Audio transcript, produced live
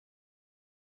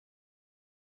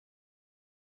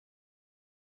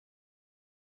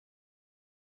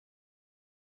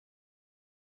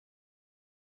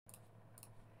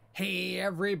Hey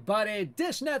everybody,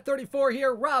 DishNet34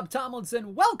 here, Rob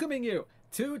Tomlinson, welcoming you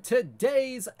to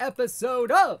today's episode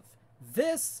of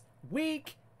This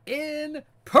Week in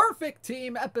Perfect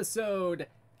Team, episode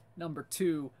number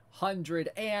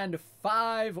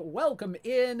 205. Welcome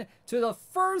in to the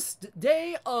first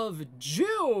day of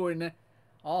June.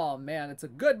 Oh man, it's a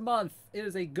good month. It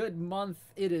is a good month.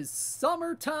 It is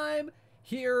summertime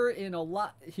here in the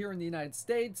United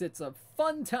States. It's a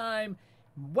fun time.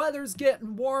 Weather's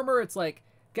getting warmer. It's like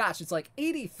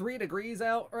 83 degrees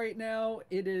out right now.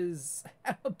 It is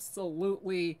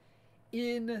absolutely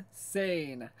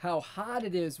insane how hot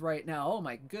it is right now. Oh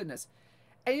my goodness.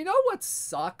 And you know what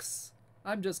sucks?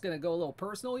 I'm just going to go a little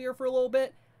personal here for a little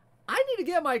bit. I need to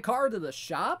get my car to the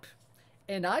shop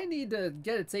and I need to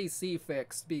get its AC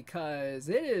fixed because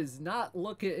it is not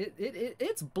looking,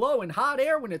 it's blowing hot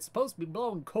air when it's supposed to be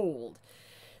blowing cold.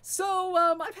 So,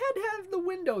 I've had to have the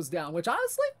windows down, which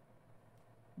honestly,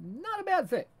 not a bad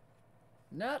thing.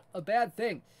 Not a bad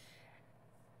thing.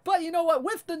 But you know what?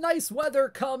 With the nice weather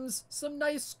comes some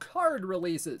nice card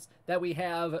releases that we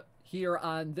have here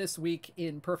on This Week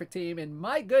in Perfect Team. And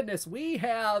my goodness, we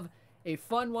have a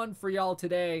fun one for y'all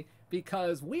today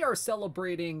because we are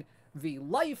celebrating the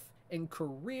life and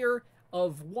career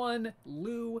of one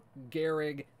Lou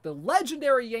Gehrig, the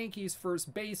legendary Yankees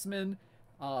first baseman.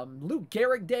 Lou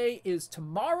Gehrig Day is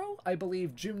tomorrow, I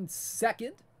believe June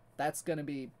 2nd. That's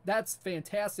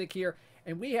fantastic here.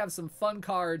 And we have some fun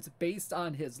cards based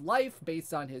on his life,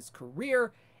 based on his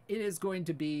career. It is going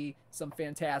to be some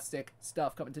fantastic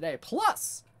stuff coming today.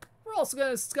 Plus, we're also going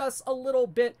to discuss a little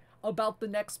bit about the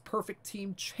next Perfect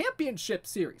Team Championship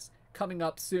Series coming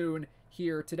up soon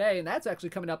here today. And that's actually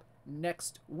coming up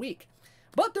next week.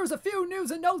 But there's a few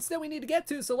news and notes that we need to get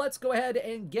to, so let's go ahead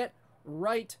and get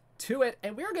right to it.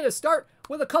 And we're going to start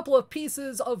with a couple of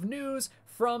pieces of news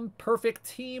from Perfect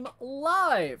Team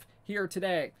Live here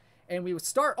today. And we will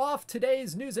start off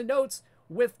today's news and notes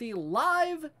with the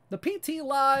PT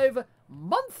Live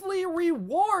monthly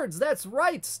rewards. That's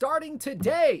right, starting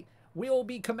today, we will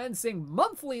be commencing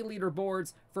monthly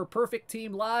leaderboards for Perfect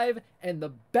Team Live, and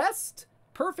the best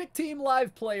Perfect Team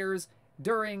Live players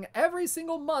during every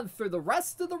single month for the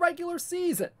rest of the regular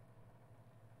season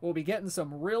we'll be getting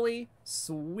some really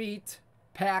sweet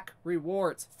pack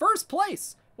rewards. First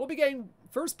place in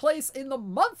the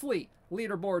monthly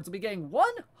leaderboards will be getting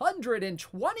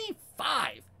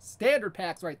 125 standard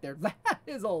packs right there. That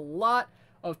is a lot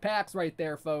of packs right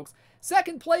there, folks.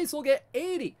 Second place will get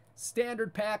 80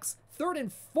 standard packs. Third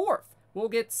and fourth will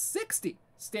get 60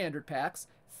 standard packs.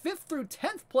 Fifth through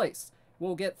 10th place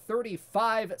will get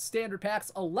 35 standard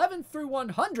packs. 11th through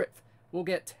 100th will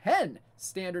get 10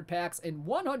 standard packs, and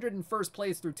 101st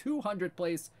place through 200th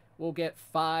place will get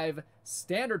 5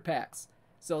 standard packs.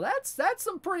 So that's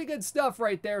some pretty good stuff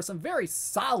right there. Some very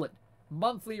solid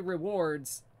monthly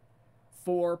rewards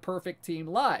for Perfect Team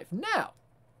Live. Now,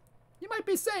 you might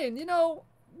be saying, you know,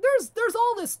 there's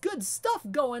all this good stuff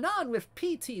going on with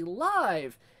PT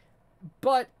Live,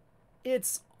 but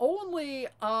it's only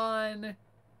on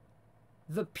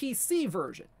the PC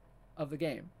version of the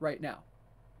game right now.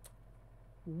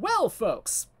 Well,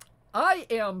 folks, I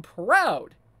am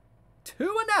proud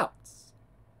to announce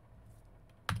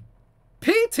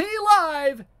PT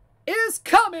Live is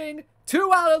coming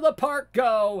to Out of the Park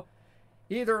Go.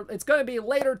 Either it's going to be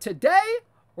later today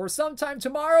or sometime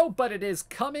tomorrow, but it is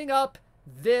coming up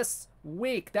this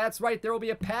week. That's right, there will be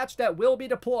a patch that will be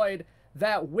deployed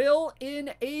that will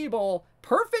enable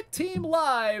Perfect Team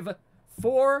Live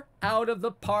for Out of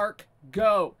the Park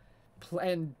Go.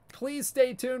 And please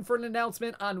stay tuned for an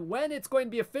announcement on when it's going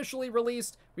to be officially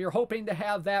released. We are hoping to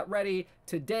have that ready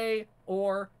today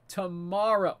or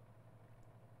tomorrow.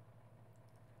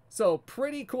 So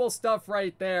pretty cool stuff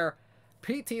right there.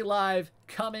 PT Live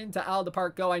coming to Out of the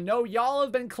Park Go. I know y'all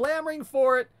have been clamoring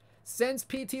for it since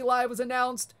PT Live was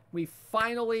announced. We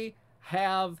finally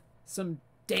have some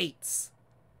dates.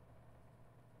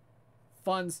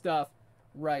 Fun stuff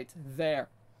right there.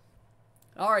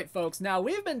 All right, folks. Now,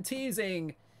 we've been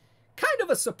teasing kind of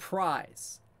a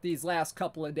surprise these last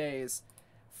couple of days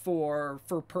for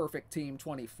Perfect Team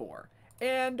 24.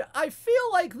 And I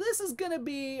feel like this is going to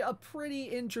be a pretty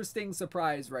interesting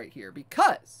surprise right here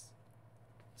because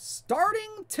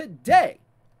starting today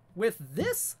with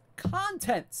this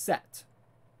content set,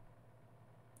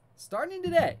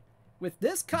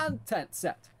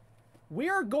 we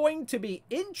are going to be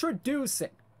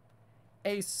introducing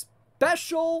a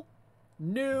special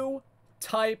new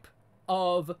type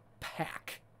of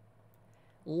pack.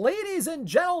 Ladies and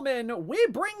gentlemen, we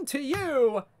bring to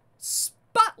you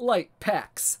Spotlight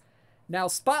Packs. Now,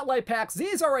 Spotlight Packs,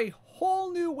 these are a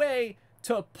whole new way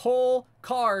to pull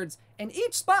cards, and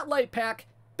each Spotlight pack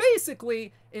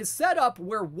basically is set up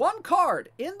where one card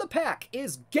in the pack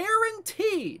is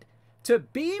guaranteed to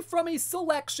be from a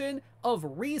selection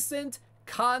of recent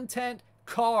content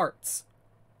cards.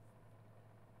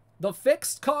 The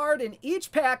fixed card in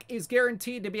each pack is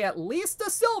guaranteed to be at least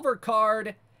a silver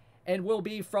card and will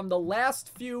be from the last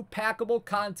few packable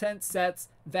content sets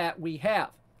that we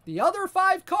have. The other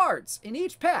 5 cards in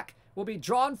each pack will be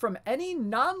drawn from any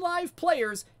non-live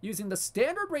players using the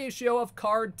standard ratio of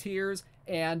card tiers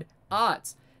and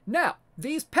odds. Now,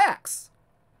 these packs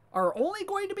are only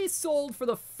going to be sold for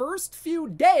the first few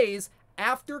days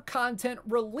after content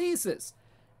releases,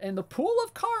 and the pool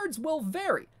of cards will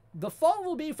vary. The phone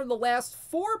will be from the last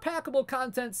 4 packable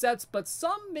content sets, but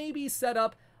some may be set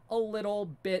up a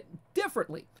little bit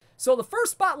differently. So the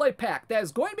first Spotlight pack that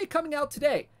is going to be coming out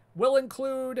today will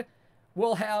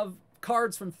have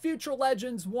cards from Future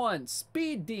Legends 1,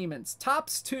 Speed Demons,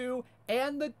 Tops 2,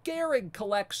 and the Gehrig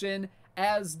collection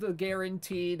as the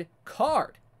guaranteed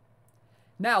card.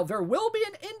 Now, there will be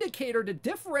an indicator to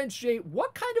differentiate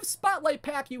what kind of Spotlight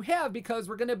pack you have, because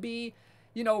we're going to be,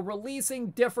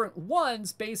 releasing different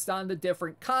ones based on the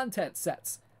different content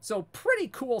sets. So pretty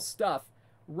cool stuff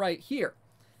right here.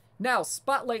 Now,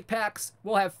 Spotlight packs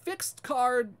will have fixed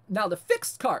card. Now, the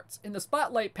fixed cards in the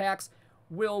Spotlight packs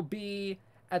will be,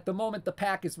 at the moment the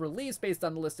pack is released, based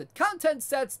on the listed content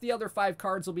sets. The other 5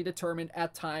 cards will be determined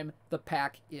at time the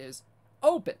pack is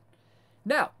open.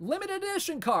 Now, limited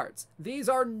edition cards. These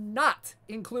are not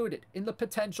included in the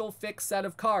potential fixed set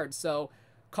of cards. So,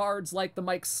 cards like the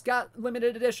Mike Scott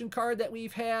limited edition card that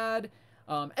we've had,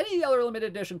 any other limited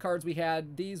edition cards we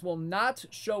had, these will not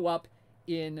show up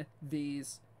in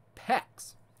these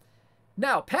packs.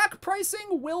 Now, pack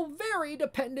pricing will vary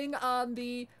depending on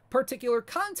the particular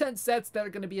content sets that are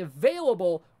going to be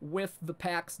available with the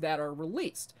packs that are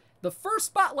released. The first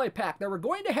Spotlight pack that we're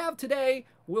going to have today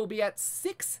will be at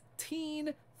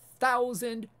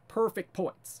 16,000 perfect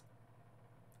points.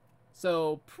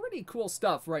 So, pretty cool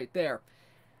stuff right there.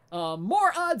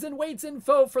 More odds and weights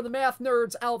info for the math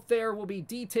nerds out there will be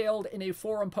detailed in a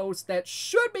forum post that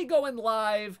should be going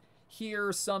live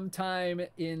here sometime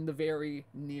in the very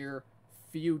near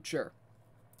future.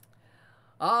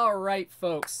 All right,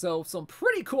 folks, so some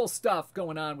pretty cool stuff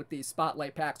going on with these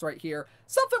Spotlight packs right here.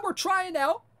 Something we're trying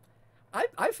out.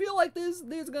 I feel like there's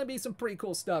going to be some pretty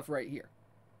cool stuff right here.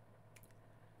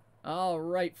 All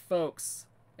right, folks.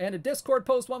 And a Discord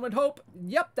post, one would hope.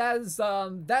 Yep, that's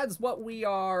what we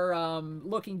are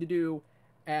looking to do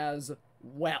as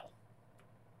well.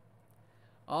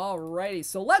 Alrighty,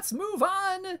 so let's move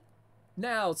on.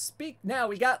 Now,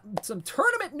 we got some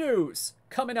tournament news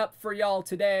coming up for y'all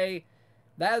today.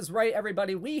 That's right,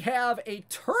 everybody. We have a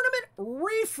tournament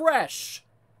refresh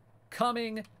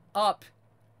coming up,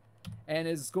 and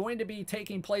is going to be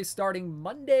taking place starting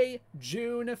Monday,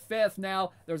 June 5th.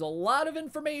 Now, there's a lot of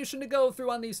information to go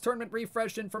through on these tournament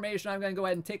refresh information. I'm going to go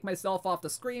ahead and take myself off the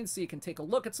screen so you can take a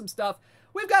look at some stuff.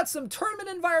 We've got some tournament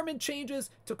environment changes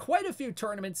to quite a few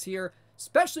tournaments here,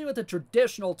 especially with the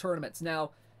traditional tournaments.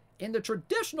 Now, in the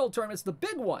traditional tournaments, the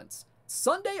big ones,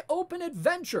 Sunday Open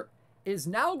Adventure is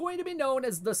now going to be known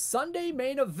as the Sunday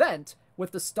Main Event,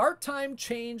 with the start time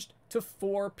changed to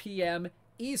 4 p.m.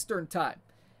 Eastern Time.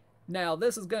 Now,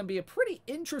 this is going to be a pretty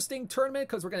interesting tournament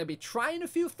because we're going to be trying a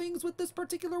few things with this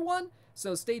particular one,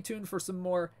 so stay tuned for some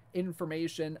more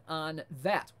information on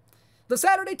that. The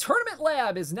Saturday Tournament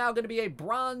Lab is now going to be a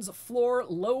bronze floor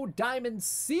low diamond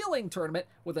ceiling tournament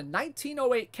with a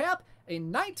 1908 cap, a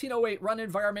 1908 run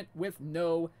environment with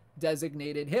no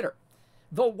designated hitter.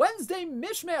 The Wednesday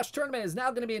Mishmash Tournament is now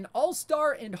going to be an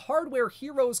All-Star and Hardware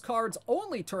Heroes cards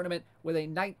only tournament with a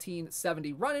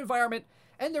 1970 run environment,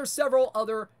 and there's several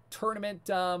other tournament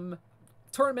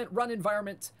run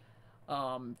environment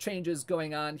changes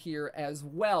going on here as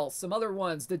well. Some other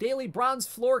ones, the daily bronze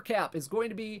floor cap is going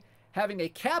to be having a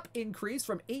cap increase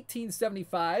from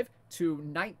 1875 to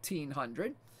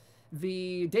 1900.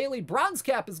 The daily bronze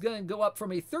cap is going to go up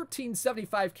from a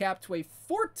 1375 cap to a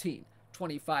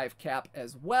 1425 cap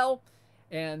as well.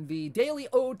 And the daily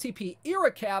OOTP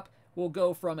era cap will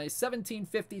go from a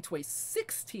 1750 to a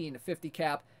 1650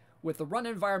 cap, with the run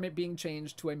environment being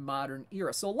changed to a modern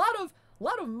era. So a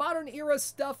lot of modern era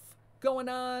stuff going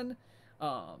on.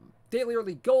 Daily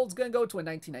early gold's going to go to a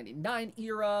 1999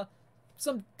 era.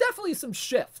 Definitely some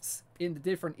shifts in the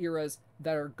different eras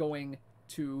that are going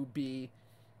to be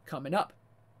coming up.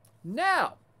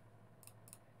 Now,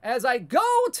 as I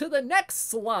go to the next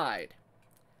slide,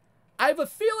 I have a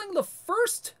feeling the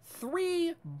first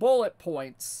 3 bullet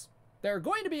points that are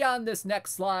going to be on this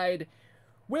next slide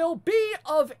will be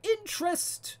of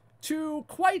interest to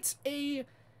quite a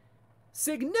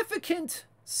significant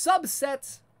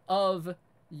subset of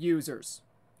users.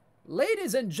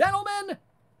 Ladies and gentlemen,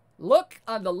 look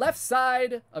on the left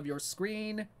side of your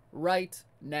screen right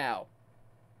now.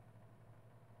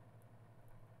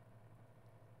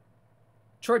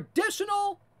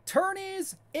 Traditional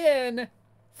tourneys in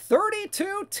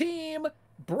 32-team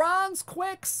bronze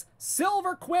quicks,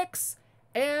 silver quicks,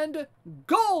 and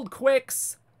gold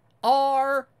quicks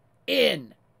are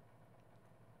in.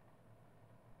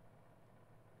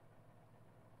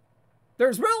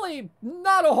 There's really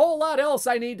not a whole lot else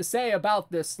I need to say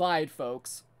about this slide,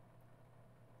 folks.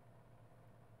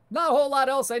 Not a whole lot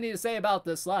else I need to say about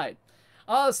this slide.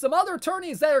 Some other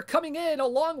tourneys that are coming in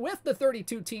along with the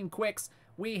 32-team quicks.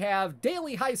 We have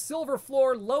Daily High Silver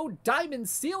Floor Low Diamond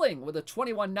Ceiling with a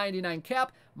 $21.99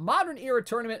 cap. Modern Era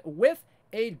Tournament with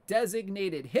a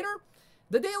designated hitter.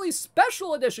 The Daily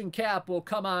Special Edition cap will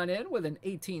come on in with an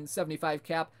 $18.75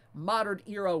 cap. Modern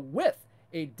Era with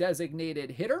a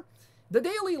designated hitter. The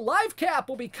Daily Live cap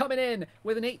will be coming in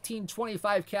with an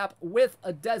 $18.25 cap with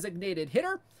a designated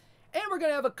hitter. And we're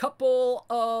going to have a couple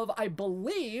of, I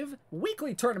believe,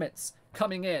 weekly tournaments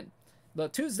coming in. The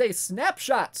Tuesday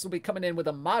Snapshots will be coming in with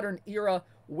a Modern Era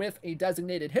with a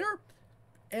designated hitter.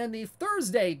 And the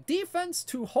Thursday Defense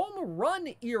to Home Run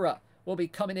Era will be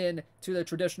coming in to the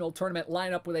traditional tournament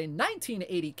lineup with a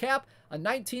 1980 cap, a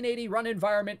 1980 run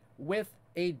environment with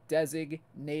a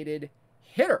designated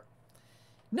hitter.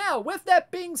 Now, with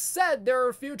that being said, there are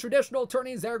a few traditional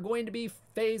tourneys that are going to be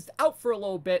phased out for a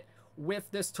little bit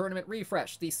with this tournament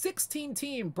refresh. The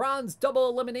 16-team Bronze Double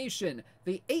Elimination,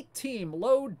 the 8-team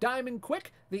Low Diamond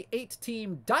Quick, the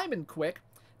 8-team Diamond Quick,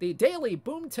 the Daily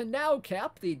Boom to Now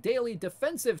cap, the Daily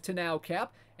Defensive to Now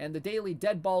cap, and the Daily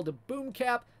Dead Ball to Boom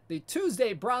cap, the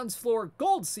Tuesday Bronze Floor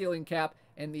Gold Ceiling cap,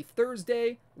 and the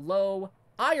Thursday Low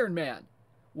Iron Man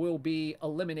will be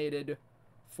eliminated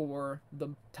for the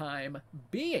time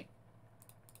being.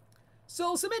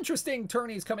 So some interesting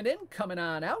tourneys coming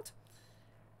on out.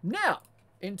 Now,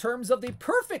 in terms of the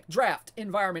perfect draft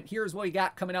environment, here's what we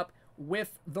got coming up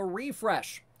with the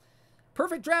refresh.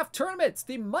 Perfect draft tournaments,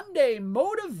 the Monday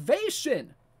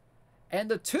Motivation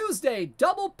and the Tuesday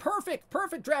Double Perfect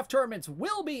draft tournaments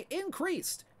will be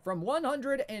increased from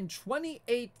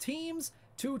 128 teams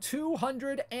to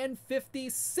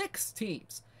 256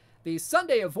 teams. The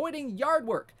Sunday Avoiding Yard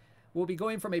Work will be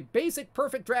going from a basic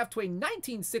perfect draft to a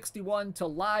 1961 to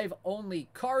live only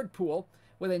card pool,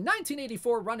 with a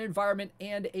 1984 run environment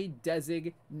and a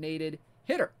designated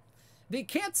hitter. The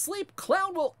Can't Sleep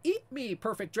Clown Will Eat Me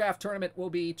perfect draft tournament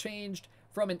will be changed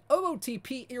from an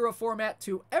OOTP era format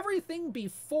to everything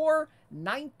before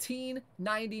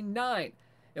 1999.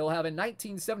 It will have a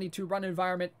 1972 run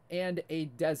environment and a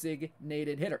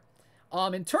designated hitter.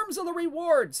 In terms of the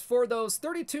rewards for those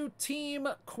 32-team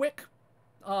quick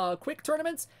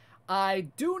tournaments, I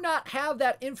do not have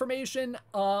that information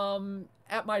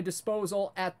at my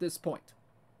disposal at this point.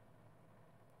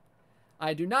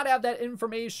 I do not have that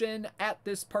information at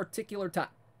this particular time.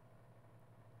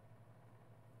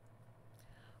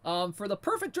 For the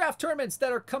perfect draft tournaments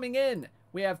that are coming in,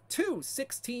 we have two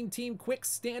 16-team quick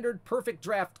standard perfect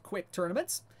draft quick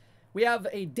tournaments. We have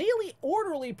a daily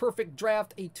orderly perfect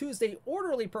draft, a Tuesday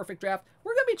orderly perfect draft.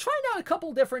 We're going to be trying out a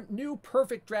couple different new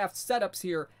perfect draft setups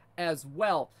here as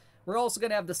well. We're also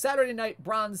going to have the Saturday night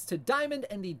bronze to diamond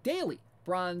and the daily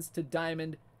bronze to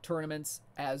diamond tournaments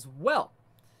as well.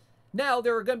 Now,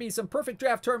 there are going to be some perfect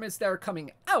draft tournaments that are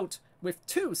coming out with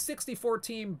two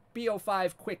 64-team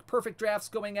BO5 quick perfect drafts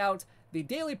going out. The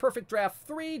daily perfect draft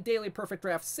 3, daily perfect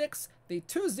draft 6, the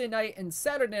Tuesday night and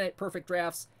Saturday night perfect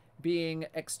drafts being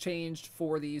exchanged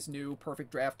for these new perfect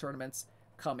draft tournaments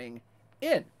coming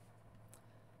in.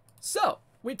 So,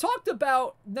 we talked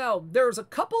about, now there's a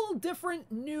couple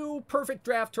different new perfect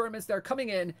draft tournaments that are coming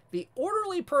in, the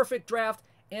orderly perfect draft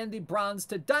and the bronze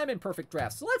to diamond perfect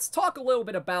draft. So let's talk a little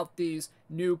bit about these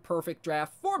new perfect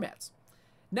draft formats.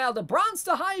 Now the bronze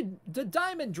to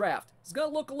diamond draft is going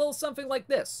to look a little something like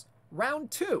this.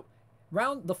 Round 2.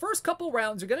 The first couple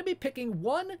rounds, you're going to be picking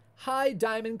one high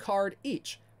diamond card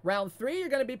each. Round 3, you're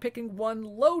going to be picking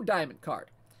one low diamond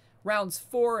card. Rounds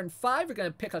 4 and 5, you're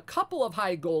going to pick a couple of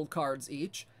high gold cards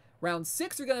each. Round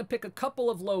 6, you're going to pick a couple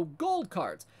of low gold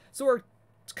cards. So we're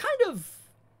kind of,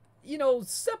 you know,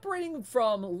 separating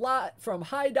from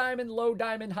high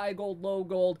diamond, high gold, low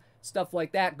gold, stuff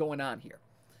like that going on here.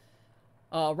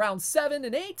 Round 7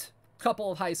 and 8,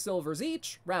 couple of high silvers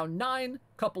each. Round 9,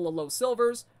 couple of low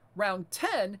silvers. Round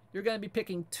 10, you're going to be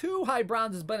picking 2 high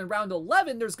bronzes, but in round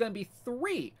 11, there's going to be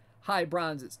 3 high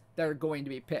bronzes that are going to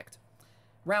be picked.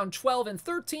 Round 12 and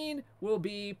 13, we'll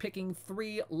be picking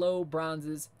 3 low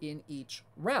bronzes in each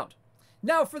round.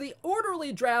 Now, for the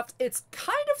orderly draft, it's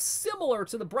kind of similar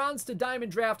to the bronze to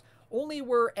diamond draft, only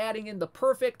we're adding in the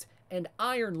perfect and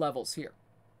iron levels here.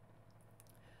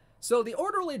 So the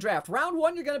orderly draft, round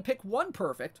 1, you're going to pick 1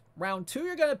 perfect. Round 2,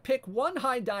 you're going to pick 1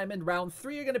 high diamond. Round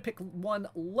 3, you're going to pick 1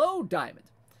 low diamond.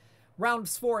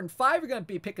 Rounds 4 and 5, you're going to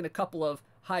be picking a couple of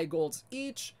high golds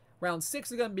each. Round 6,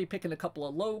 you're going to be picking a couple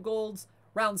of low golds.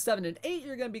 Round 7 and 8,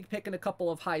 you're going to be picking a couple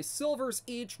of high silvers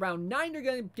each. Round 9, you're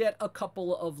going to get a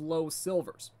couple of low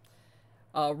silvers.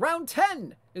 Round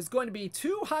 10 is going to be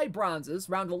 2 high bronzes.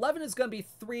 Round 11 is going to be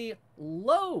 3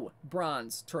 low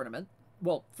bronze tournament.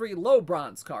 Well, 3 low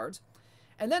bronze cards.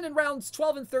 And then in rounds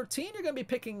 12 and 13, you're going to be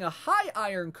picking a high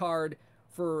iron card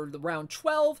for the round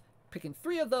 12, picking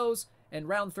 3 of those. And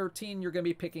round 13, you're going to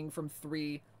be picking from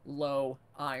 3 low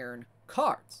iron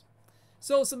cards.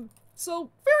 So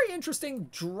very interesting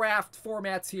draft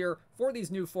formats here for these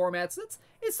new formats.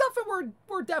 It's something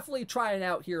we're definitely trying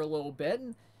out here a little bit.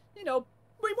 And, you know,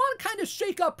 we want to kind of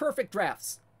shake up perfect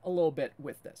drafts a little bit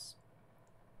with this.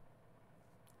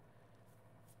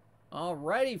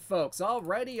 Alrighty, folks.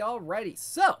 Alrighty.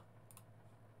 So,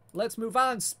 let's move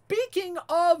on. Speaking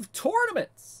of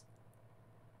tournaments.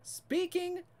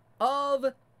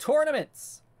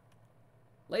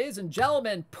 Ladies and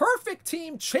gentlemen, Perfect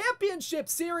Team Championship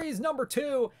Series number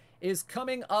 2 is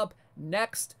coming up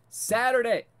next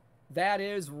Saturday. That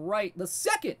is right. The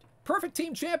second Perfect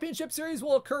Team Championship Series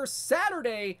will occur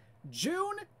Saturday,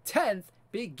 June 10th,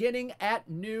 beginning at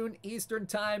noon Eastern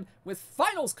Time, with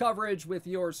finals coverage with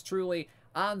yours truly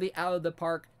on the Out of the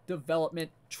Park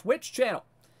Development Twitch channel.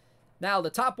 Now, the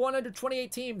top 128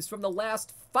 teams from the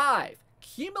last 5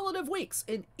 cumulative weeks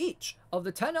in each of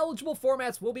the 10 eligible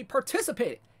formats will be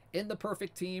participating in the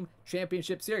Perfect Team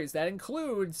Championship Series. That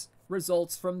includes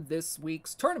results from this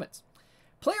week's tournaments.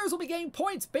 Players will be getting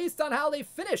points based on how they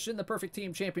finish in the Perfect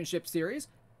Team Championship Series,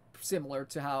 similar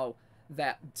to how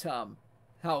it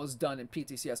was done in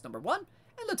PTCS number 1.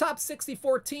 And the top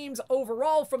 64 teams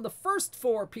overall from the first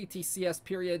 4 PTCS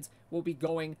periods will be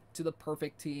going to the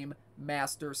Perfect Team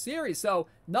Master Series. So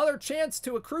another chance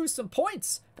to accrue some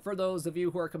points for those of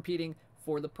you who are competing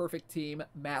for the Perfect Team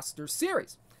Master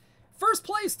Series. First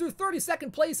place through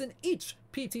 32nd place in each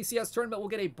PTCS tournament will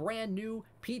get a brand new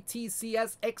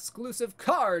PTCS exclusive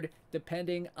card,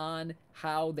 depending on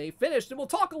how they finished. And we'll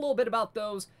talk a little bit about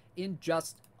those in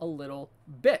just a little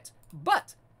bit.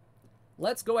 But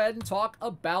let's go ahead and talk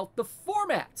about the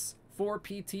formats for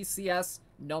PTCS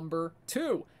number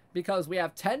 2. Because we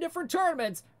have 10 different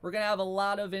tournaments, we're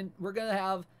gonna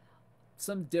have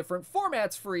some different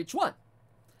formats for each one.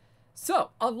 So,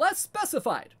 unless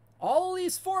specified, all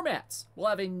these formats will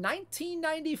have a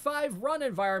 1995 run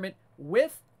environment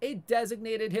with a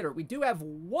designated hitter. We do have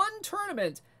one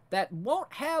tournament that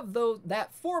won't have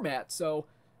that format, so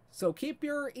keep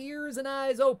your ears and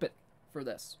eyes open for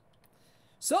this.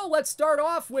 So let's start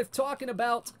off with talking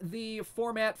about the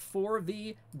format for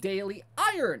the Daily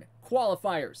Iron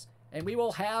qualifiers. And we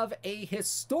will have a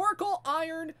historical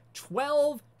Iron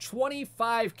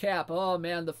 1225 cap. Oh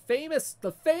man, the famous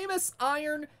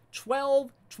Iron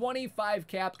 1225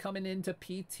 cap coming into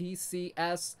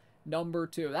PTCS number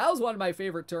 2. That was one of my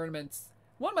favorite tournaments.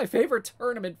 One of my favorite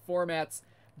tournament formats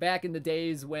back in the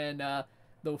days when the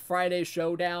Friday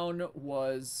Showdown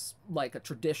was like a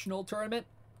traditional tournament.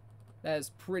 That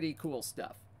is pretty cool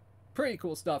stuff. Pretty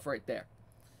cool stuff right there.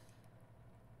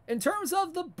 In terms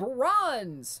of the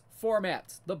bronze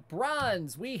format,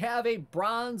 we have a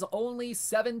bronze only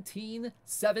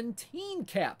 1717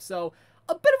 cap. So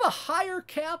a bit of a higher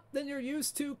cap than you're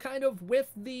used to kind of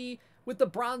with the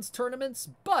bronze tournaments,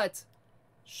 but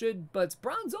it's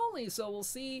bronze only, so we'll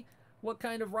see what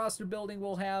kind of roster building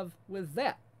we'll have with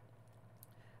that.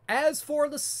 As for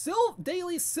the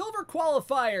daily silver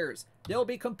qualifiers, they'll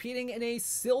be competing in a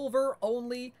silver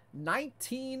only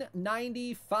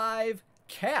 1995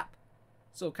 cap.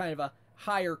 So kind of a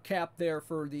higher cap there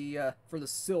for the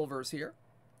silvers here.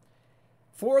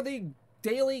 For the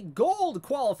daily gold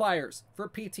qualifiers for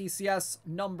PTCS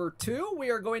number 2, we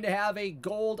are going to have a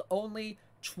gold only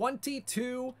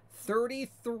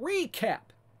 2233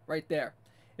 cap right there.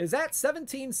 Is that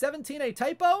 1717 a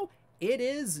typo? It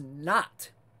is not.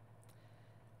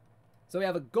 So we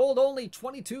have a gold only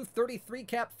 2233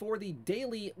 cap for the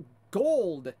daily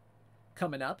gold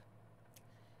coming up.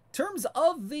 In terms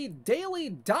of the daily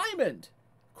diamond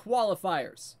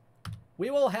qualifiers, we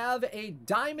will have a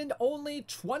diamond only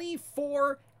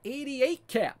 2488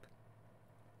 cap.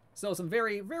 So some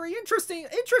very, very interesting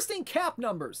cap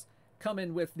numbers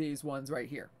coming with these ones right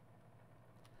here.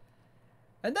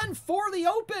 And then for the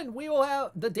Open, we will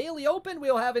have the Daily Open.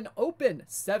 We will have an Open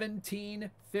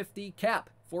 1750 cap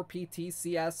for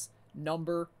PTCS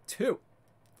number 2.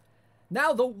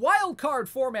 Now the wild card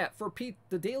format for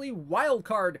the Daily wild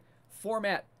card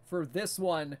format for this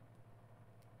one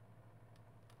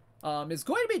is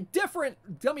going to be different.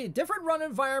 It's going to be a different run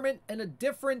environment and a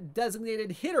different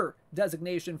designated hitter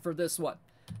designation for this one.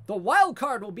 The wild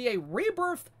card will be a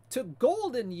Rebirth to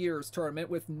Golden Years tournament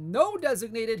with no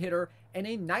designated hitter and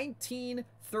a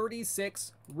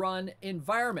 1936 run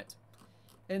environment.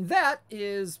 And that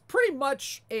is pretty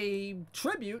much a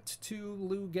tribute to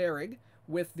Lou Gehrig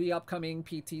with the upcoming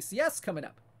PTCS coming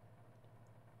up.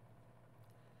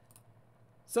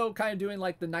 So kind of doing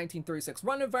like the 1936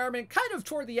 run environment, kind of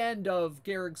toward the end of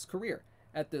Gehrig's career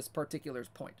at this particular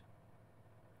point.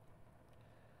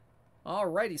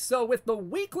 Alrighty, so with the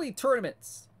weekly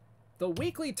tournaments,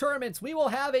 we will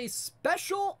have a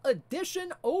special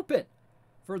edition open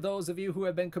for those of you who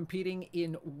have been competing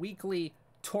in weekly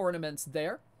tournaments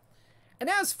there. And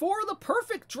as for the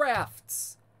perfect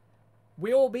drafts,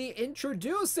 we will be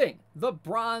introducing the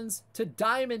bronze to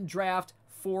diamond draft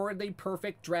for the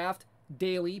perfect draft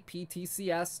daily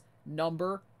PTCS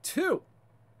number 2.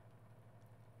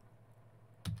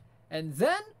 And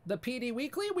then the PD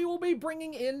Weekly, we will be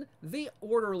bringing in the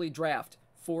orderly draft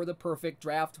for the perfect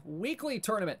draft weekly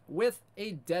tournament with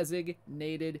a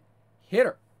designated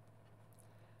hitter.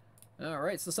 All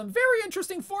right, so some very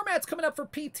interesting formats coming up for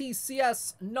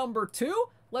PTCS number 2.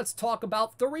 Let's talk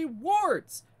about the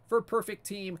rewards for Perfect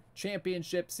Team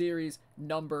Championship Series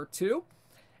number 2.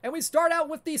 And we start out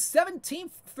with the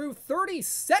 17th through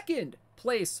 32nd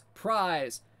place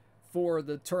prize for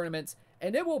the tournaments.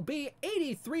 And it will be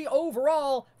 83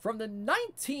 overall from the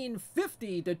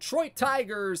 1950 Detroit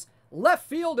Tigers left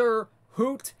fielder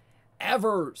Hoot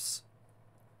Evers.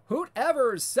 Hoot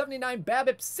Evers, 79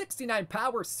 BABIP, 69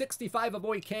 power, 65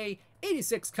 avoid K,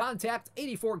 86 contact,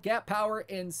 84 gap power,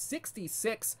 and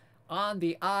 66 on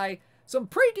the eye. Some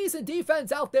pretty decent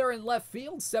defense out there in left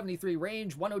field, 73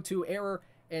 range, 102 error,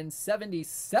 and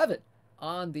 77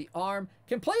 on the arm.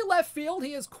 Can play left field.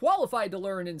 He is qualified to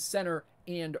learn in center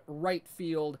and right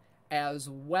field as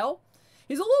well.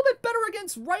 He's a little bit better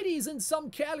against righties in some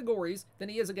categories than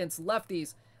he is against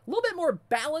lefties. A little bit more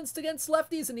balanced against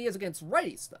lefties than he is against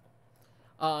righties,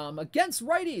 though. Against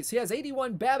righties, he has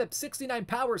 81 BABIP, 69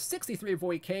 power, 63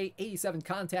 avoid K, 87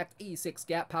 contact, 86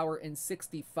 gap power, and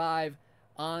 65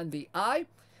 on the eye.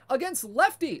 Against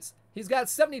lefties, he's got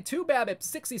 72 BABIP,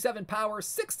 67 power,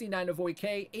 69 avoid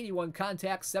K, 81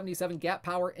 contact, 77 gap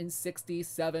power, and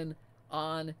 67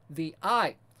 on the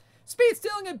eye. Speed,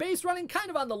 stealing, and base running kind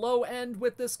of on the low end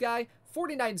with this guy.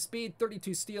 49 speed,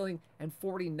 32 stealing, and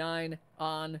 49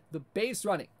 on the base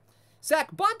running. Sack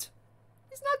bunt,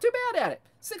 he's not too bad at it.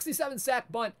 67 sack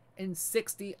bunt and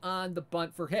 60 on the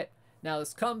bunt for hit. Now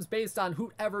this comes based on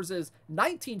Hoot Evers'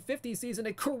 1950 season,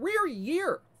 a career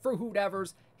year for Hoot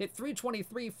Evers. Hit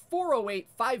 323, 408,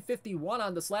 551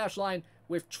 on the slash line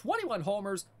with 21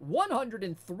 homers,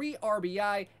 103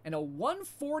 RBI, and a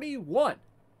 141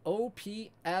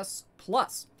 OPS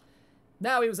plus.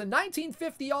 Now, he was a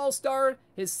 1950 All-Star,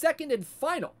 his second and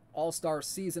final All-Star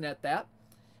season at that.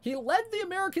 He led the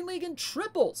American League in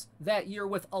triples that year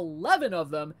with 11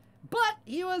 of them, but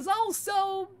he was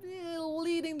also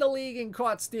leading the league in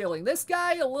caught stealing. This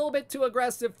guy, a little bit too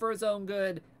aggressive for his own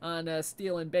good on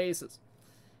stealing bases.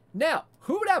 Now,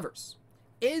 Hoot Evers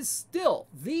is still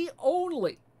the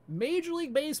only Major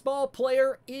League Baseball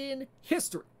player in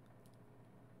history.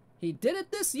 He did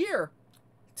it this year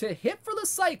to hit for the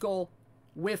cycle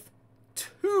with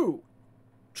 2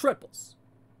 triples.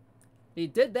 He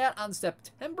did that on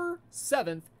September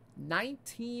 7th,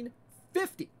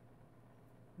 1950.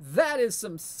 That is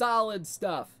some solid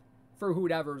stuff for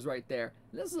Hoot Evers right there.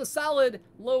 This is a solid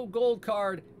low gold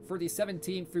card for the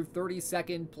 17th through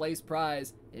 32nd place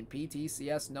prize in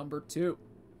PTCS number 2.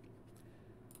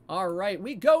 All right,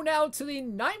 we go now to the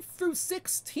 9th through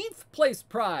 16th place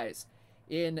prize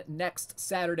in next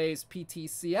Saturday's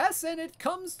PTCS, and it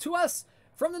comes to us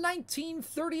from the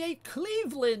 1938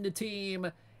 Cleveland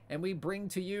team, and we bring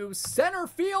to you center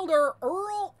fielder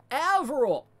Earl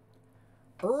Averill.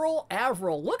 Earl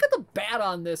Averill, look at the bat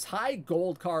on this high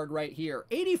gold card right here.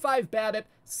 85 BABIP,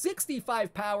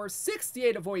 65 power,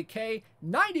 68 avoid K,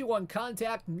 91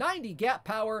 contact, 90 gap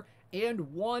power,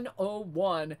 and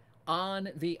 101 on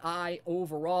the eye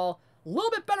overall. A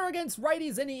little bit better against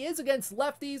righties than he is against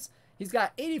lefties. He's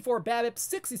got 84 BABIP,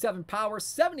 67 power,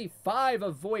 75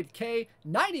 avoid K,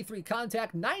 93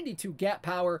 contact, 92 gap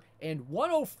power, and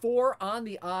 104 on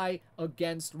the eye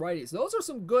against righties. Those are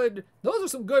some good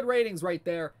ratings right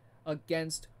there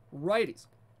against righties.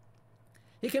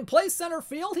 He can play center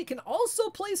field. He can also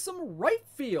play some right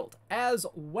field as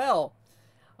well.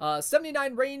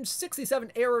 79 range,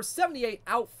 67 error, 78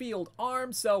 outfield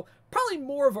arm. So probably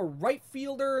more of a right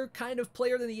fielder kind of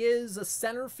player than he is a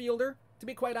center fielder, to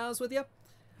be quite honest with you.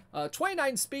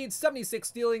 29 speed, 76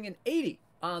 stealing, and 80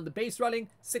 on the base running,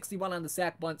 61 on the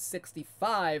sac bunt,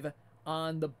 65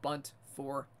 on the bunt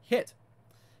for hit.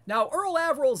 Now, Earl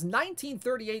Averill's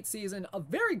 1938 season, a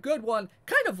very good one,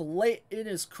 kind of late in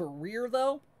his career,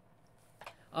 though.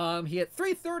 He hit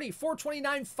 330,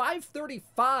 429,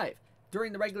 535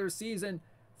 during the regular season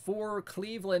for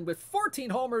Cleveland with 14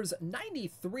 homers,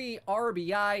 93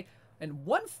 RBI, and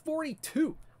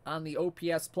 142 on the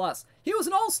OPS+. He was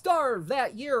an all-star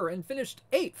that year and finished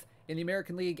 8th in the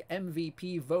American League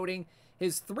MVP voting.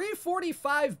 His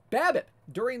 345 BABIP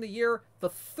during the year, the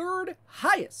 3rd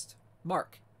highest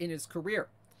mark in his career.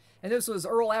 And this was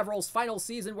Earl Averill's final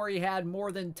season where he had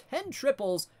more than 10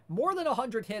 triples, more than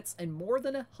 100 hits, and more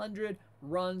than 100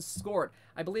 runs scored.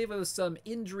 I believe it was some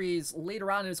injuries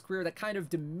later on in his career that kind of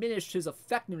diminished his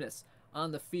effectiveness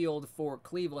on the field for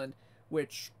Cleveland,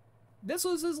 which this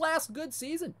was his last good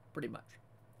season, pretty much.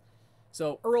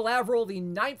 So Earl Averill, the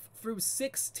 9th through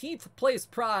 16th place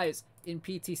prize in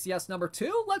PTCS number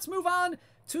 2. Let's move on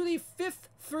to the 5th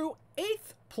through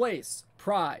 8th place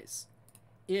prize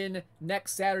in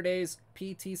next Saturday's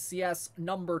PTCS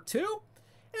number 2.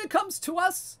 And it comes to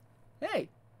us, hey,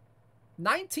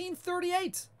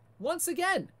 1938. Once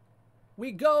again,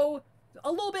 we go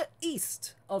a little bit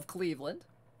east of Cleveland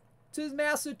to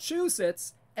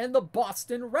Massachusetts and the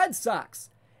Boston Red Sox.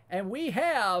 And we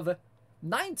have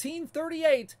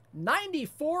 1938,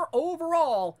 94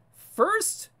 overall,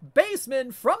 first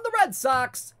baseman from the Red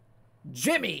Sox,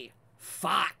 Jimmie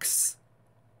Foxx.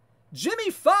 Jimmie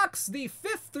Foxx, the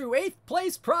 5th through 8th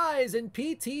place prize in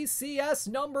PTCS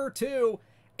number 2.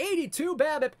 82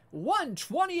 BABIP,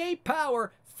 128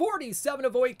 power, 47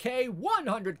 avoid K,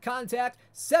 100 contact,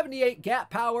 78 gap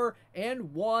power,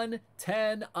 and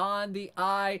 110 on the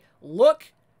eye.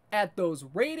 Look at those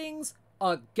ratings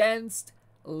against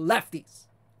lefties.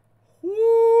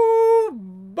 Whoo,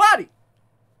 buddy.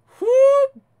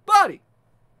 Whoo, buddy.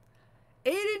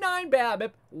 89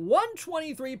 BABIP,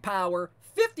 123 power,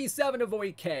 57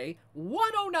 avoid K,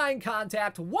 109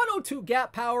 contact, 102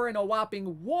 gap power, and a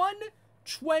whopping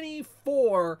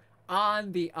 124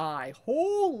 on the eye.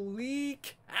 Holy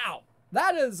cow.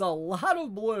 That is a lot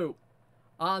of blue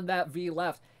on that V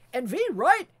left. And V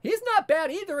right, he's not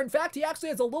bad either. In fact, he actually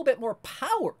has a little bit more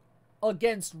power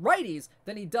against righties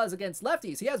than he does against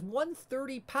lefties. He has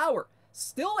 130 power.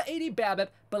 Still 80 BABIP,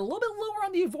 but a little bit lower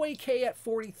on the avoid K at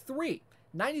 43.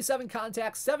 97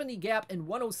 contact, 70 gap, and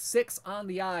 106 on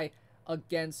the eye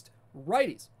against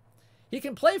righties. He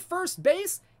can play first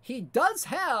base. He does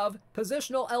have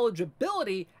positional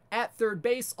eligibility at third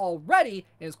base already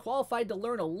and is qualified to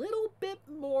learn a little bit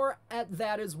more at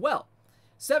that as well.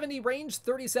 70 range,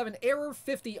 37 error,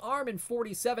 50 arm, and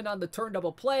 47 on the turn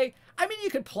double play. I mean, you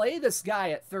could play this guy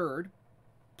at third.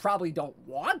 Probably don't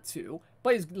want to,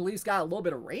 but he's at least got a little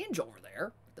bit of range over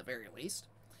there, at the very least.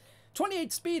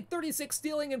 28 speed, 36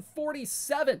 stealing, and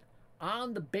 47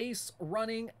 on the base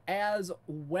running as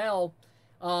well.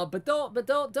 But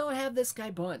don't have this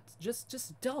guy bunt.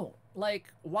 Just don't.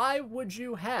 Like, why would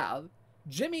you have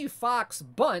Jimmie Foxx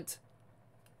bunt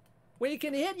when he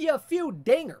can hit you a few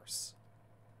dingers?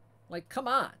 Like, come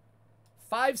on.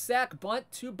 5 sack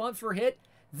bunt, 2 bunt for hit.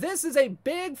 This is a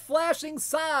big flashing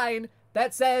sign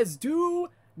that says do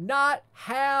not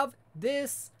have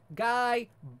this guy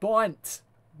bunt.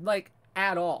 Like,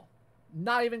 at all.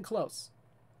 Not even close.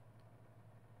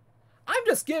 I'm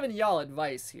just giving y'all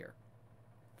advice here.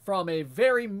 From a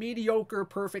very mediocre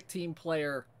perfect team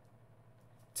player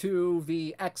to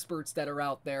the experts that are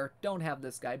out there. Don't have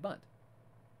this guy bunt.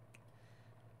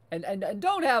 And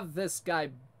don't have this guy,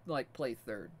 like, play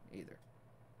third either.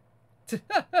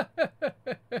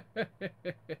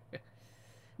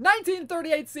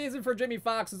 1938 season for Jimmie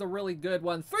Foxx is a really good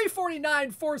one. 349,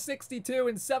 462,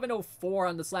 and 704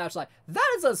 on the slash line.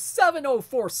 That is a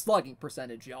 704 slugging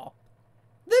percentage, y'all.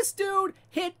 This dude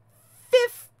hit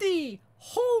 50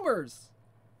 homers.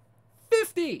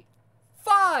 50.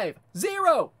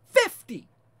 50.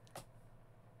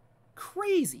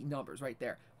 Crazy numbers right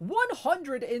there.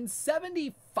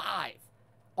 175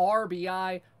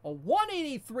 RBI, a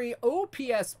 183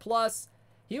 OPS plus.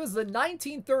 He was the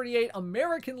 1938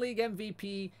 American League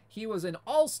MVP. He was an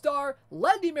all-star,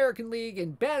 led the American League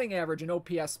in batting average and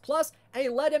OPS plus, and he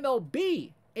led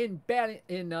MLB in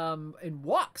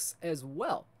walks as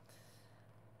well.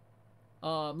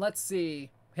 Let's see.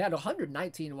 He had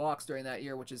 119 walks during that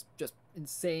year, which is just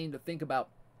insane to think about.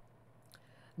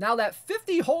 Now, that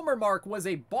 50 homer mark was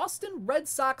a Boston Red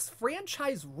Sox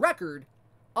franchise record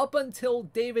up until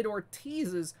David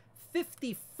Ortiz's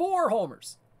 54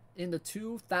 homers in the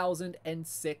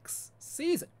 2006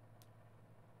 season.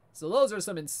 So those are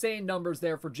some insane numbers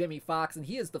there for Jimmy Fox, and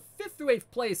he is the 5th through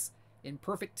 8th place in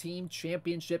Perfect Team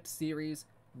Championship Series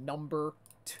number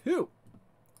 2.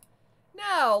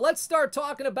 Now, let's start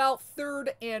talking about 3rd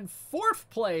and 4th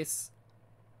place,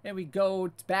 and we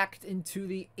go back into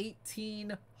the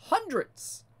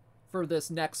 1800s for this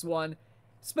next one.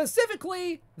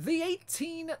 Specifically, the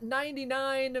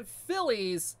 1899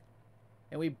 Phillies.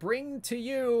 And we bring to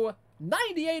you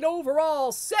 98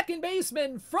 overall second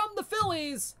baseman from the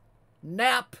Phillies,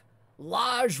 Nap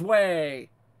Lajoie.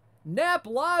 Nap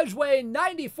Lajoie,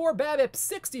 94 BABIP,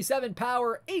 67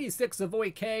 power, 86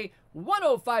 avoid K,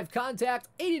 105 contact,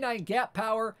 89 gap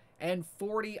power, and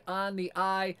 40 on the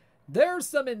eye. There's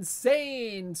some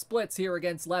insane splits here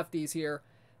against lefties here.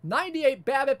 98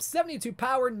 BABIP, 72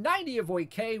 power, 90 avoid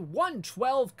K,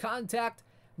 112 contact,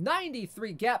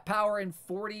 93 gap power, and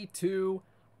 42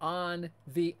 on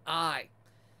the eye.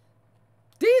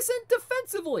 Decent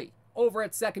defensively over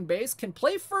at second base, can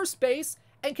play first base,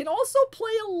 and can also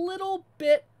play a little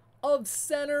bit of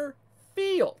center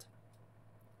field.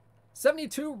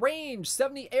 72 range,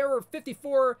 70 error,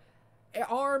 54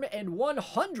 arm, and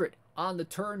 100 on the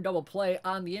turn double play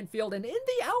on the infield and in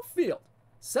the outfield.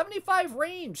 75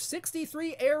 range,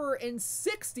 63 error, and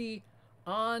 60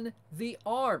 on the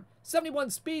arm.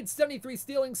 71 speed, 73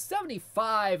 stealing,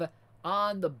 75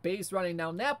 on the base running.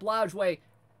 Now, Nap Lajoie,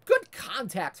 good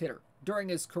contact hitter during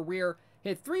his career.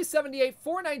 Hit 378,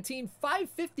 419,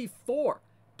 554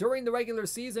 during the regular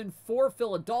season for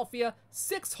Philadelphia.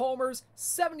 6 homers,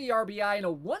 70 RBI, and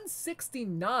a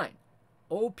 169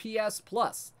 OPS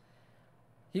plus.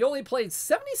 He only played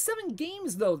 77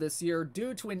 games, though, this year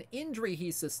due to an injury he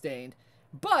sustained.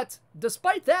 But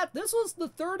despite that, this was the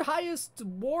 3rd highest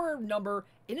WAR number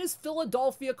in his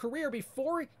Philadelphia career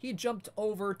before he jumped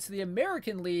over to the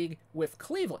American League with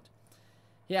Cleveland.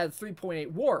 He had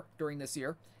 3.8 WAR during this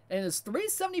year, and his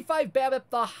 375 BABIP,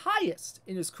 the highest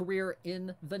in his career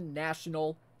in the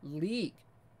National League.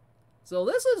 So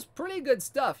this is pretty good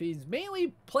stuff. He's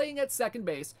mainly playing at second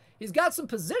base. He's got some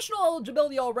positional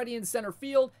eligibility already in center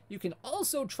field. You can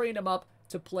also train him up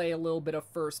to play a little bit of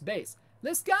first base.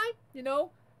 This guy, you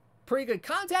know, pretty good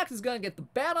contact. He's going to get the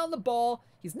bat on the ball.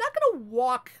 He's not going to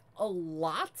walk a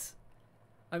lot.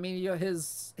 I mean, you know,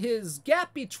 his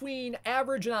gap between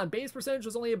average and on base percentage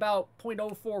was only about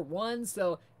 .041,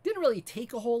 so didn't really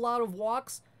take a whole lot of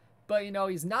walks. But, you know,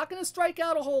 he's not going to strike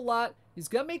out a whole lot. He's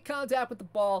going to make contact with the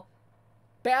ball.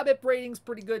 BABIP rating's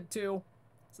pretty good, too.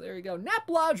 So there you go. Nap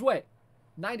Lajoie,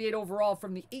 98 overall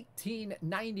from the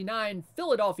 1899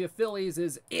 Philadelphia Phillies,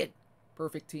 is in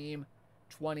Perfect Team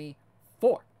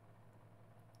 24.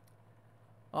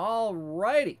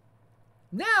 Alrighty.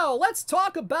 Now, let's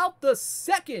talk about the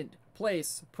second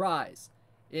place prize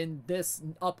in this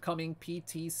upcoming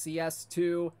PTCS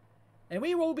 2. And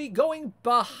we will be going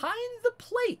behind the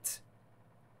plate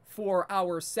for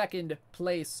our second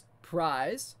place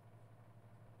prize.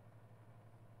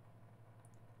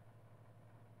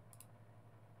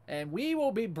 And we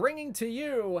will be bringing to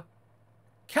you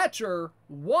catcher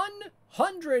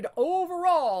 100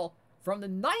 overall from the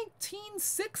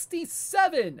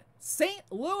 1967 St.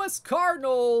 Louis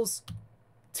Cardinals,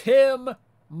 Tim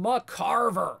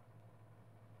McCarver.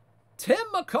 Tim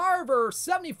McCarver,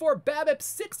 74 BABIP,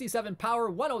 67 power,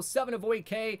 107 avoid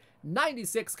K,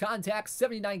 96 contact,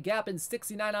 79 gap, and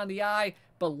 69 on the eye.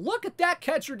 But look at that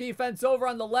catcher defense over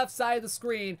on the left side of the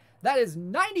screen. That is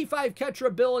 95 catcher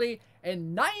ability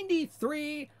and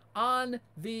 93 on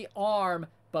the arm.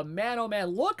 But man, oh man,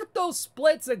 look at those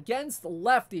splits against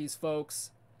lefties, folks.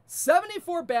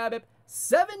 74 BABIP,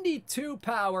 72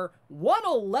 power,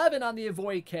 111 on the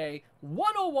avoid K,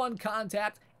 101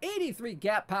 contact, 83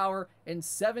 gap power, and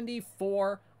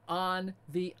 74 on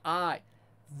the eye.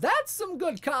 That's some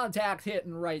good contact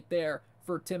hitting right there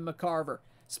for Tim McCarver.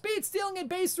 Speed, stealing, and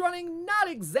base running, not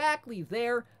exactly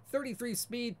there. 33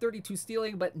 speed, 32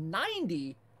 stealing, but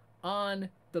 90 on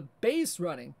the base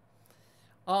running.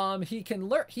 He can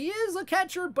learn. He is a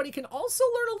catcher, but he can also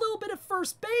learn a little bit of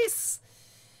first base.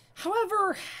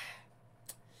 However,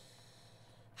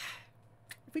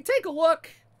 if we take a look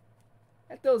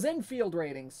at those infield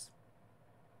ratings,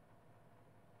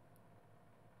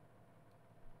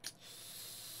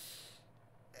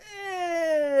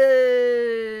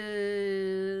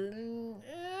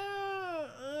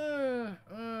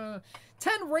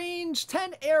 range,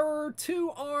 10 error,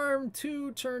 2 arm,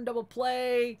 2 turn double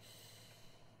play.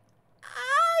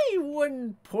 I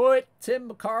wouldn't put Tim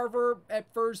McCarver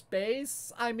at first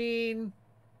base. I mean,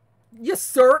 you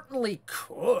certainly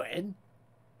could.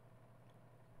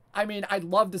 I mean, I'd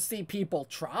love to see people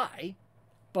try,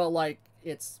 but, like,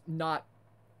 it's not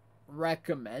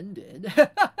recommended.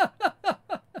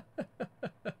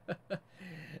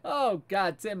 Oh,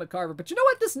 God, Tim McCarver. But you know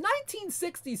what? This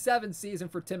 1967 season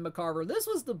for Tim McCarver, this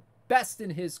was the best in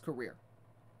his career.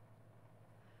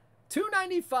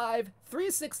 295,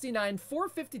 369,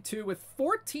 452 with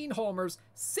 14 homers,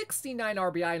 69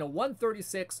 RBI, and a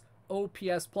 136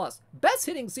 OPS plus. Best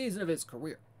hitting season of his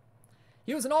career.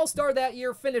 He was an all-star that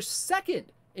year, finished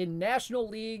second in National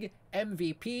League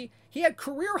MVP. He had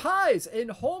career highs in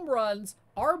home runs,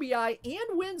 RBI,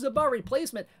 and wins above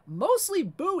replacement, mostly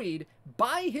buoyed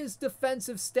by his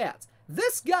defensive stats.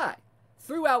 This guy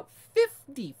threw out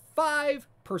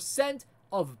 55%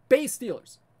 of base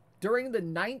stealers during the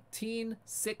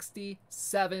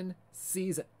 1967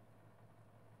 season.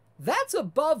 That's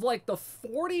above like the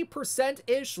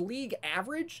 40%-ish league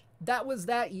average that was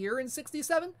that year in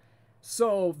 67.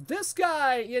 So this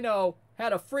guy, you know,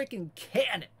 had a freaking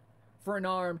cannon for an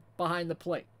arm behind the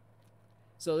plate.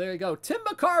 So there you go. Tim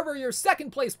McCarver, your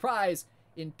second place prize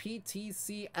in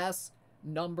PTCS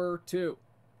number 2.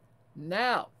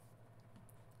 Now,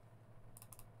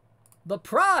 the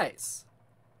prize,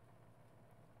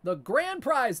 the grand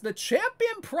prize, the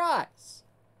champion prize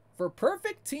for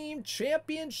Perfect Team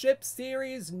Championship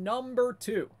Series number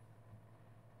 2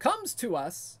 comes to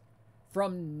us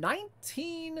from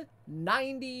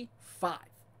 1995.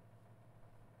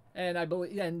 And I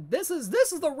believe, and this is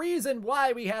the reason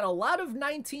why we had a lot of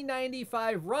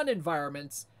 1995 run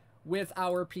environments with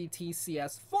our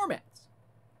PTCS formats.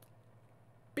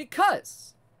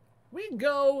 Because we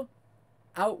go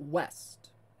out west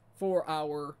for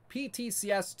our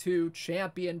PTCS 2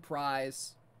 champion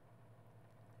prize.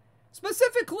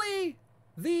 Specifically,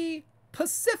 the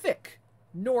Pacific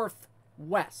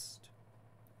Northwest.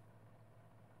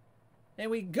 And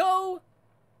we go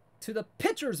to the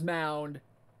pitcher's mound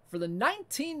for the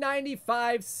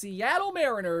 1995 Seattle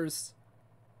Mariners.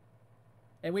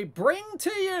 And we bring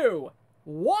to you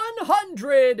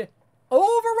 100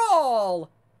 overall,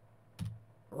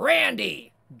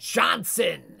 Randy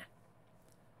Johnson.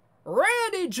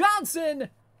 Randy Johnson,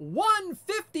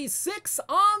 156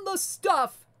 on the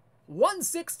stuff,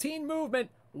 116 movement,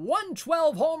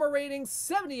 112 homer rating,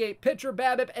 78 pitcher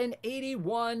BABIP, and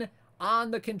 81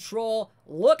 on the control.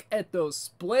 Look at those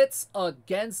splits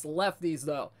against lefties,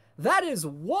 though. That is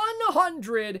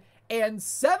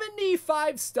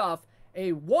 175 stuff,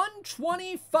 a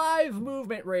 125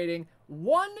 movement rating,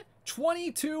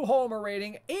 122 homer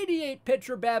rating, 88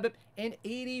 pitcher BABIP, and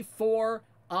 84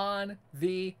 on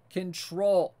the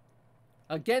control.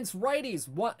 Against righties,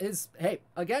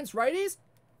 against righties,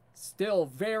 still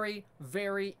very,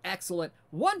 very excellent.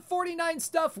 149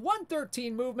 stuff,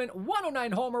 113 movement,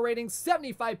 109 homer rating,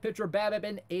 75 pitcher BABIP,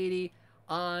 and 80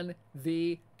 on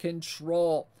the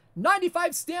control.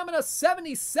 95 stamina,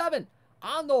 77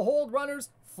 on the hold runners.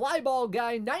 Fly ball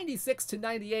guy, 96 to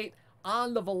 98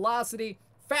 on the velocity.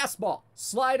 Fastball,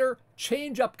 slider,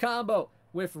 changeup combo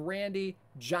with Randy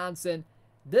Johnson.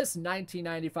 This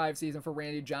 1995 season for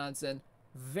Randy Johnson,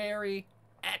 very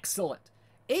excellent.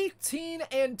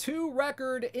 18-2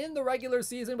 record in the regular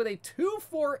season with a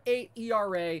 2.48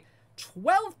 ERA,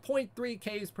 12.3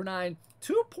 Ks per 9,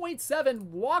 2.7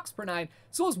 walks per 9.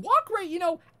 So his walk rate, you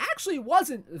know, actually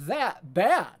wasn't that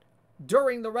bad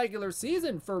during the regular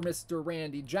season for Mr.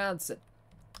 Randy Johnson.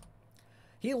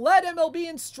 He led MLB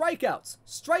in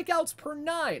strikeouts per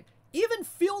 9, even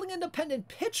fielding independent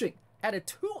pitching at a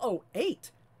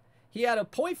 208. He had a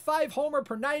 0.5 homer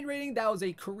per 9 rating. That was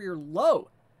a career low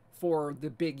for the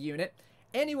big unit.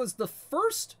 And he was the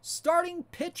first starting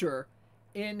pitcher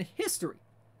in history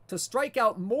to strike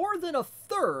out more than a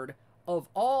third of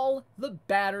all the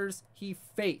batters he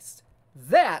faced.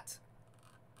 That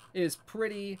is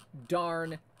pretty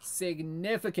darn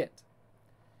significant.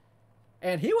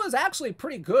 And he was actually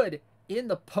pretty good in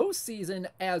the postseason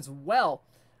as well.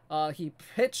 He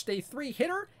pitched a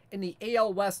 3-hitter in the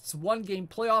AL West's one-game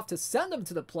playoff to send them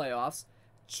to the playoffs,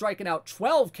 striking out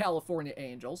 12 California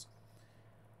Angels.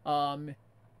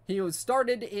 He was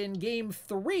started in Game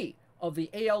 3 of the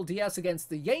ALDS against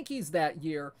the Yankees that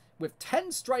year with 10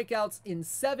 strikeouts in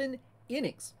 7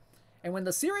 innings. And when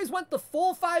the series went the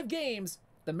full 5 games,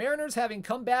 the Mariners having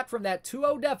come back from that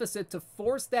 2-0 deficit to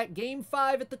force that Game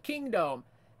 5 at the Kingdome,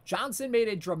 Johnson made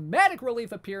a dramatic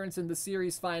relief appearance in the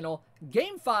series final,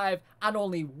 Game 5, on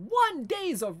only 1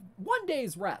 day's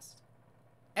rest.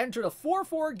 Entered a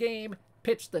 4-4 game,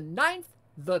 pitched the 9th,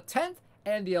 the 10th,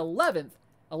 and the 11th,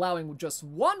 allowing just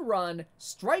 1 run,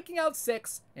 striking out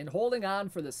 6, and holding on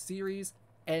for the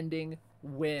series-ending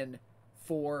win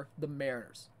for the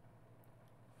Mariners.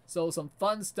 So some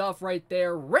fun stuff right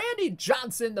there. Randy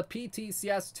Johnson, the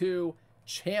PTCS 2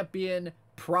 champion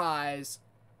prize.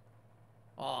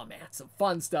 Oh man, some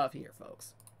fun stuff here,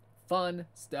 folks. Fun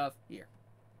stuff here.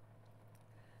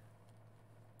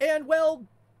 And well,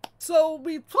 so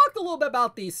we talked a little bit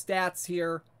about these stats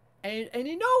here. And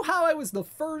you know how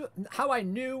I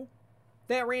knew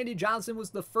that Randy Johnson was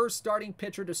the first starting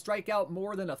pitcher to strike out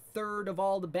more than 1/3 of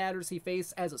all the batters he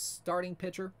faced as a starting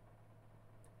pitcher?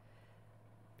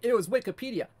 It was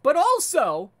Wikipedia. But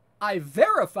also, I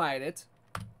verified it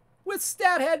with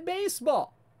StatHead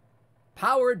Baseball,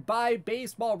 powered by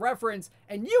Baseball Reference,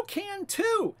 and you can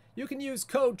too. You can use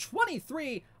code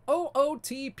 23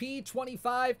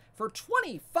 OOTP25 for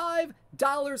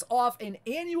 $25 off an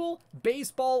annual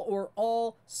baseball or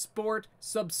all sport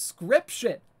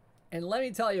subscription. And let me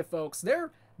tell you, folks,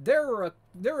 there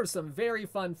are some very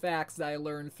fun facts that I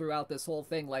learned throughout this whole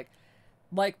thing, like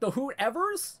the Hoot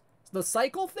Evers, the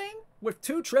cycle thing with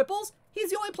 2 triples. He's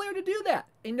the only player to do that.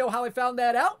 And you know how I found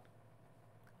that out?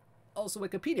 Also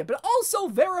Wikipedia, but also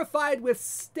verified with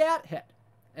StatHead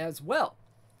as well.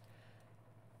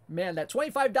 Man, that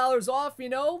 $25 off, you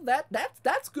know,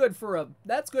 that's good for a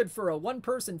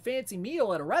 1-person fancy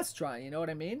meal at a restaurant, you know what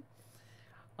I mean?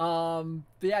 But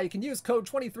yeah, you can use code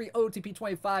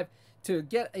 23OTP25 to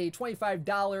get a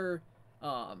 $25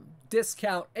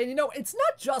 discount. And you know, it's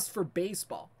not just for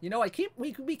baseball. You know,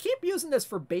 we keep using this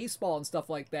for baseball and stuff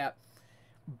like that.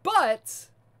 But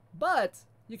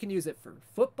you can use it for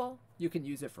football, you can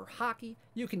use it for hockey,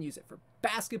 you can use it for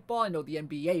basketball. I know the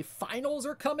NBA finals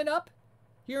are coming up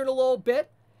here in a little bit.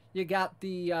 You got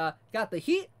the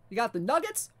Heat, you got the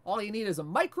Nuggets. All you need is a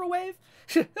microwave.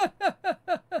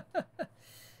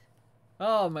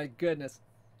 Oh my goodness.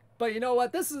 But you know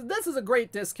what? This is a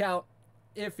great discount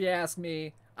if you ask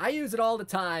me. I use it all the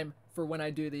time for when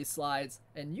I do these slides,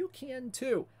 and you can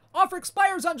too. Offer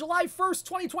expires on July 1st,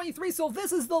 2023, so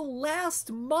this is the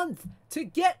last month to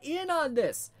get in on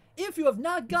this. If you have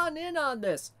not gotten in on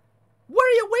this, what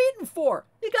are you waiting for?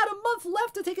 You got a month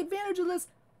left to take advantage of this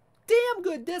damn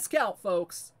good discount,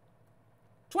 folks.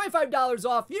 $25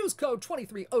 off. Use code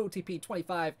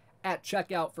 23OTP25 at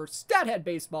checkout for StatHead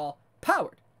Baseball,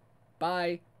 powered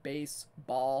by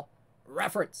Baseball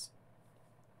Reference.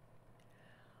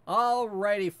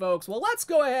 Alrighty, folks. Well, let's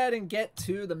go ahead and get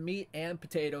to the meat and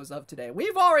potatoes of today.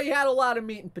 We've already had a lot of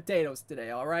meat and potatoes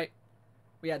today, all right?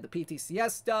 We had the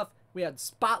PTCS stuff. We had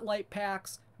spotlight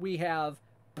packs. We have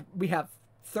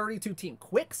 32-team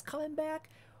quicks coming back.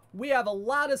 We have a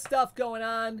lot of stuff going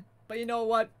on. But you know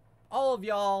what? All of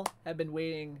y'all have been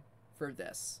waiting for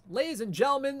this. Ladies and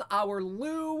gentlemen, our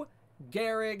Lou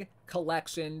Gehrig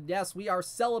collection. Yes, we are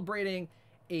celebrating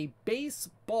a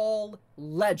baseball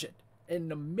legend,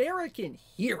 an American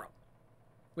hero,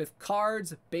 with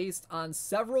cards based on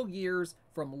several years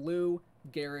from Lou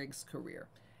Gehrig's career.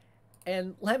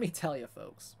 And let me tell you,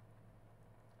 folks,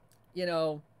 you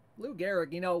know, Lou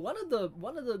Gehrig, you know, one of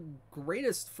the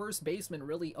greatest first basemen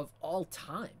really of all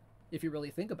time, if you really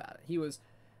think about it. He was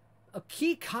a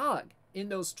key cog in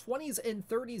those 20s and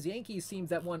 30s Yankees teams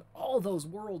that won all those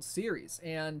World Series.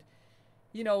 And,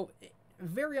 you know,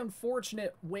 very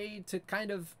unfortunate way to kind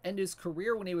of end his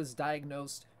career when he was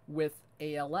diagnosed with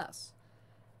ALS.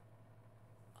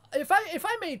 If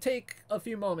I may take a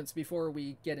few moments before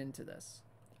we get into this,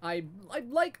 I'd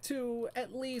like to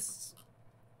at least,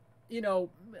 you know,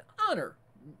 honor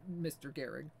Mr.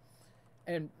 Gehrig,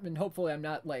 and hopefully I'm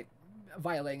not like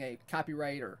violating a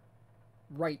copyright or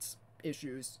rights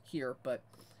issues here, but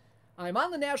I'm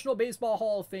on the National Baseball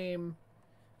Hall of Fame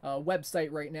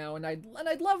website right now, and I'd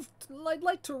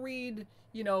like to read,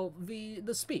 you know,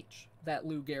 the speech that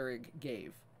Lou Gehrig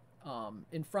gave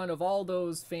in front of all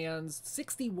those fans,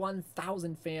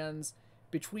 61,000 fans,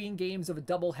 between games of a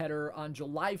doubleheader on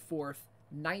July 4th,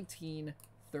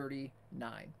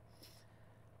 1939.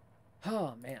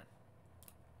 Oh man.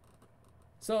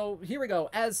 So here we go.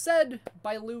 As said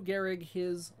by Lou Gehrig,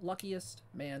 his luckiest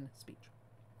man speech.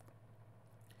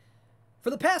 For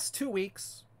the past 2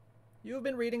 weeks, you have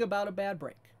been reading about a bad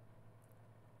break.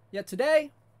 Yet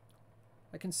today,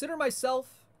 I consider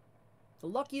myself the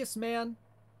luckiest man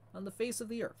on the face of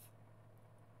the earth.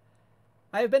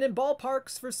 I have been in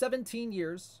ballparks for 17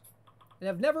 years and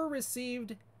have never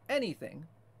received anything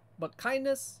but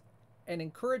kindness and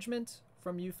encouragement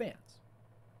from you fans.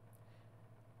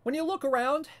 When you look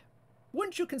around,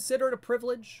 wouldn't you consider it a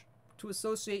privilege to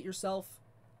associate yourself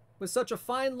with such a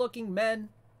fine-looking men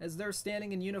as they're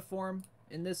standing in uniform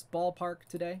in this ballpark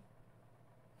today?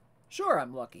 Sure,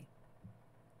 I'm lucky.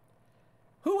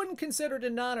 Who wouldn't consider it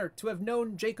an honor to have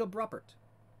known Jacob Ruppert?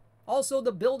 Also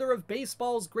the builder of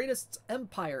baseball's greatest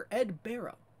empire, Ed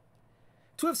Barrow.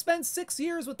 To have spent 6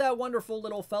 years with that wonderful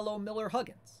little fellow, Miller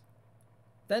Huggins.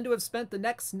 Then to have spent the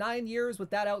next 9 years with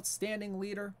that outstanding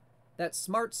leader, that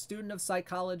smart student of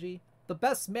psychology, the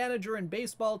best manager in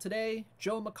baseball today,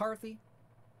 Joe McCarthy.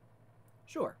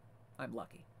 Sure, I'm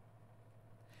lucky.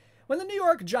 When the New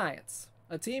York Giants,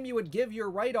 a team you would give your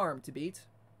right arm to beat,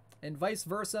 and vice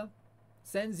versa,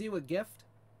 sends you a gift,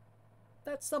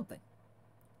 that's something.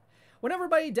 When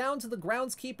everybody down to the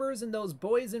groundskeepers and those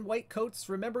boys in white coats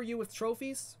remember you with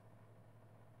trophies,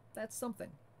 that's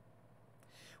something.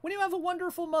 When you have a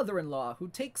wonderful mother-in-law who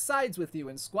takes sides with you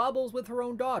and squabbles with her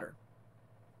own daughter,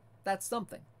 that's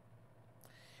something.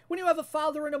 When you have a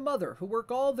father and a mother who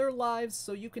work all their lives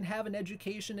so you can have an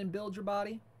education and build your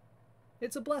body,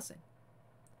 it's a blessing.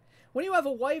 When you have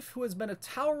a wife who has been a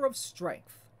tower of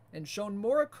strength and shown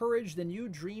more courage than you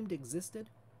dreamed existed,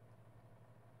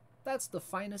 that's the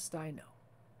finest I know.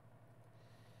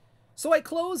 So I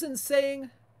close in saying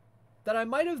that I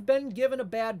might have been given a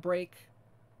bad break,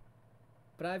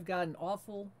 but I've got an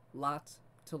awful lot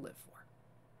to live for.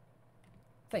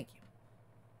 Thank you.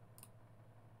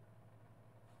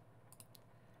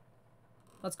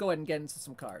 Let's go ahead and get into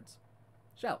some cards,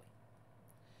 shall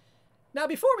we? Now,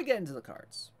 before we get into the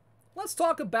cards, let's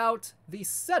talk about the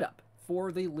setup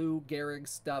for the Lou Gehrig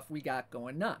stuff we got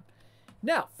going on.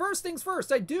 Now, first things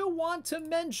first, I do want to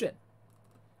mention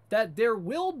that we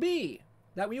will be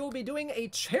doing a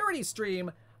charity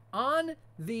stream on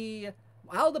the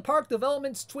Out of the Park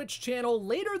Development's Twitch channel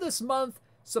later this month,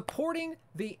 supporting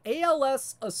the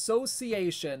ALS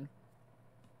Association.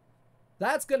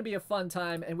 That's going to be a fun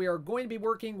time, and we are going to be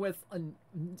working with,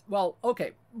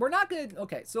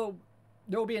 so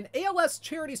there will be an ALS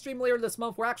charity stream later this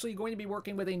month. We're actually going to be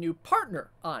working with a new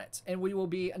partner on it, and we will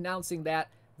be announcing that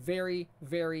very,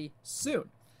 very soon.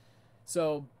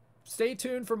 So stay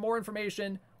tuned for more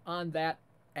information on that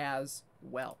as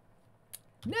well.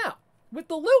 Now, with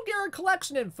the Lou Gehrig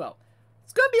collection info,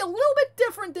 it's going to be a little bit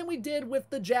different than we did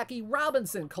with the Jackie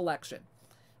Robinson collection.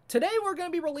 Today, we're going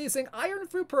to be releasing Iron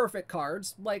Through Perfect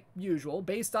cards, like usual,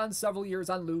 based on several years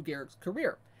on Lou Gehrig's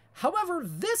career. However,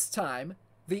 this time,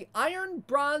 the Iron,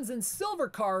 Bronze, and Silver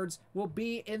cards will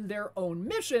be in their own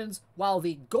missions, while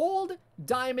the Gold,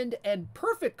 Diamond, and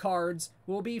Perfect cards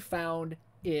will be found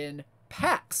in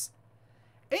packs.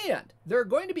 And there are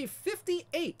going to be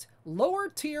 58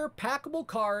 lower-tier packable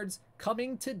cards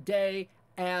coming today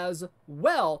as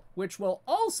well, which will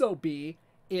also be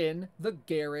in the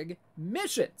Gehrig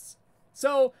missions.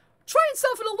 So, trying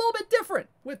something a little bit different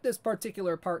with this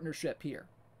particular partnership here.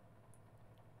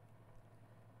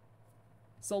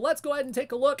 So let's go ahead and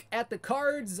take a look at the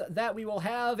cards that we will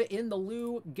have in the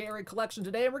Lou Gehrig collection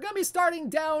today. And we're going to be starting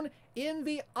down in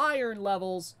the Iron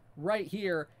levels right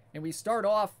here. And we start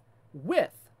off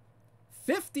with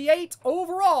 58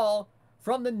 overall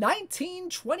from the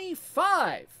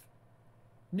 1925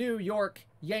 New York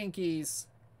Yankees,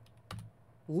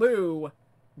 Lou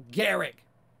Gehrig.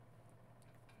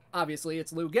 Obviously,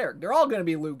 it's Lou Gehrig. They're all going to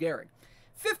be Lou Gehrig.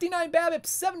 59 BABIP,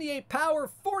 78 power,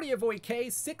 40 avoid K,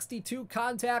 62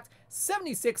 contact,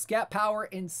 76 gap power,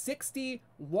 and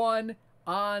 61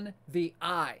 on the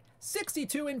eye.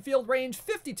 62 infield range,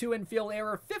 52 infield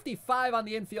error, 55 on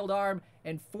the infield arm,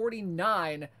 and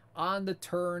 49 on the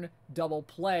turn double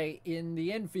play in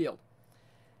the infield.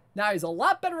 Now, he's a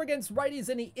lot better against righties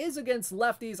than he is against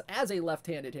lefties as a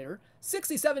left-handed hitter.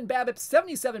 67 BABIP,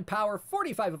 77 power,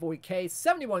 45 avoid K,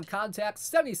 71 contact,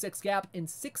 76 gap, and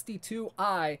 62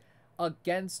 eye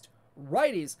against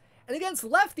righties. And against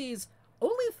lefties,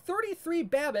 only 33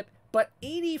 BABIP, but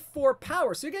 84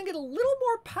 power. So you're going to get a little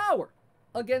more power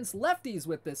against lefties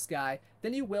with this guy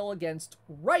than you will against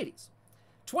righties.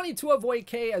 22 avoid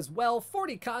K as well,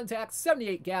 40 contact,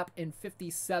 78 gap, and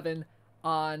 57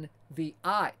 on the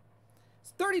eye.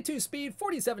 32 speed,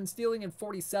 47 stealing, and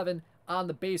 47 on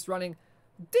the base running.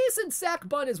 Decent sack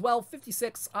bunt as well,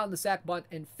 56 on the sack bunt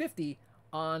and 50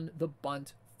 on the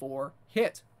bunt for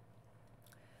hit.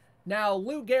 Now,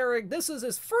 Lou Gehrig, this is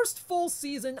his first full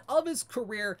season of his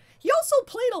career. He also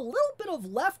played a little bit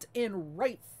of left and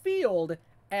right field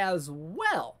as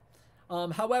well.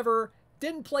 However,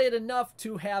 didn't play it enough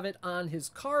to have it on his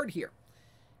card here.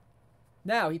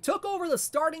 Now, he took over the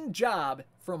starting job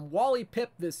from Wally Pipp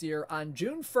this year on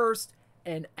June 1st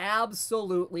and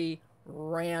absolutely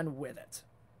ran with it.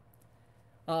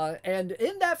 And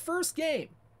in that first game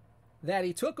that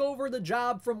he took over the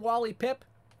job from Wally Pipp,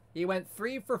 he went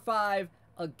 3 for 5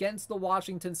 against the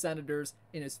Washington Senators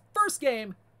in his first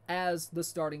game as the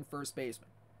starting first baseman.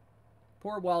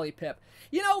 Poor Wally Pipp.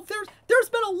 You know, there's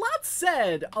been a lot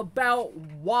said about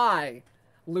why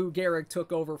Lou Gehrig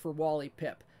took over for Wally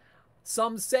Pipp.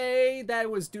 Some say that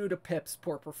it was due to Pipp's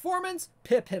poor performance.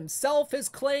 Pipp himself has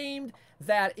claimed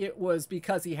that it was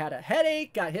because he had a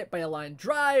headache, got hit by a line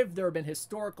drive. There have been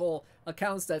historical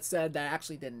accounts that said that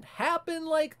actually didn't happen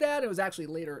like that. It was actually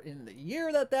later in the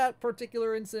year that that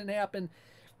particular incident happened.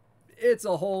 It's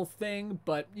a whole thing,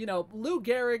 but, you know, Lou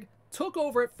Gehrig took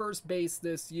over at first base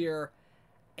this year,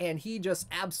 and he just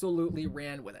absolutely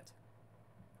ran with it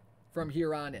from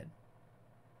here on in.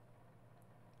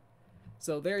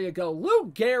 So there you go.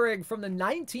 Lou Gehrig from the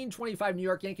 1925 New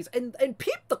York Yankees. And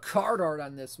peep the card art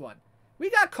on this one. We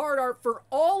got card art for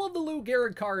all of the Lou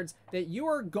Gehrig cards that you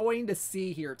are going to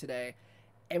see here today.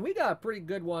 And we got a pretty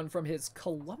good one from his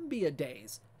Columbia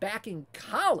days back in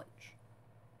college.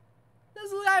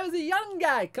 This guy was a young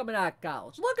guy coming out of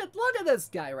college. Look at this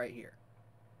guy right here.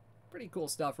 Pretty cool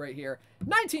stuff right here.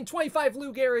 1925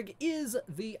 Lou Gehrig is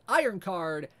the Iron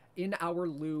card in our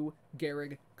Lou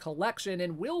Gehrig collection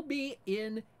and will be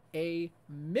in a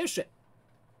mission.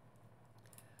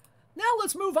 Now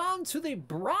let's move on to the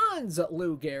bronze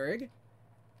Lou Gehrig.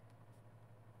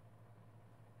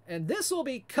 And this will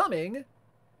be coming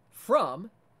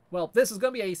from, well, this is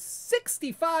going to be a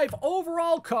 65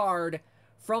 overall card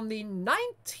from the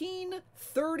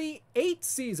 1938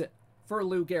 season for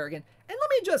Lou Gehrig. And let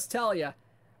me just tell you,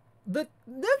 it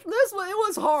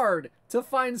was hard to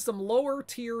find some lower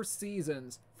tier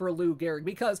seasons for Lou Gehrig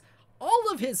because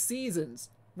all of his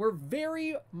seasons were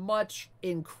very much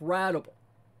incredible.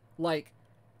 Like,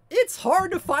 it's hard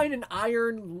to find an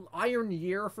iron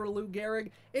year for Lou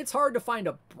Gehrig. It's hard to find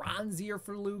a bronze year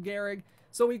for Lou Gehrig.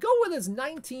 So we go with his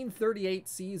 1938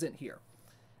 season here.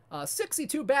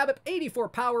 62 BABIP, 84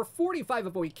 power, 45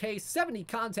 OEK, 70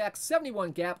 contact,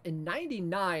 71 gap, and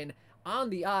 99 on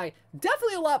the eye.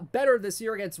 Definitely a lot better this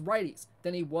year against righties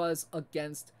than he was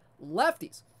against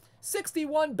lefties.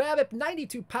 61 BABIP,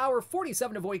 92 power,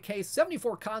 47 OEK,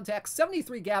 74 contact,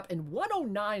 73 gap, and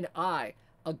 109 eye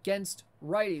against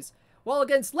righties. While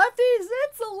against lefties,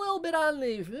 it's a little bit on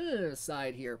the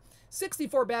side here.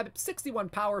 64 BABIP, 61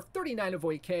 power, 39 of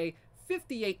OEK,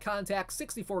 58 contact,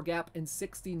 64 gap, and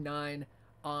 69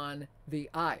 on the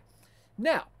eye.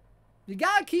 Now, you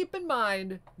gotta keep in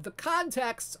mind the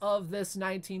context of this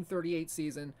 1938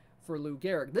 season for Lou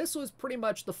Gehrig. This was pretty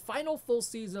much the final full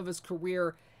season of his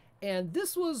career, and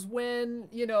this was when,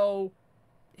 you know,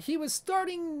 he was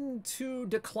starting to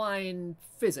decline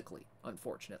physically,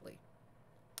 unfortunately.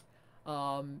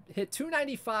 Hit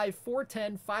 295,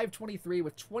 410, 523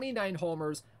 with 29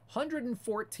 homers,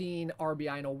 114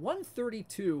 RBI, and a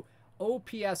 132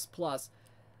 OPS plus.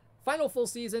 Final full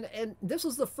season, and this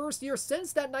was the first year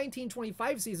since that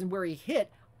 1925 season where he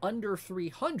hit under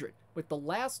 300, with the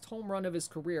last home run of his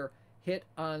career hit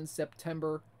on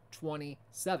September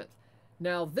 27th.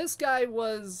 Now, this guy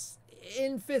was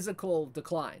in physical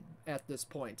decline at this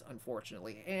point,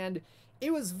 unfortunately, and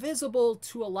it was visible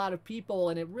to a lot of people,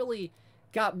 and it really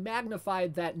got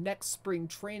magnified that next spring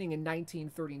training in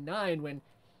 1939 when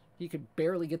he could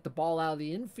barely get the ball out of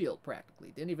the infield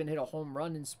practically. Didn't even hit a home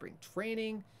run in spring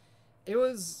training. It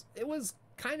was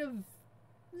kind of,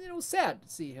 you know, sad to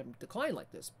see him decline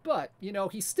like this. But, you know,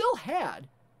 he still had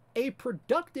a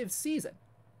productive season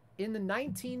in the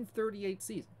 1938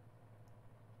 season.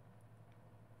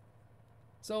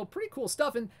 So pretty cool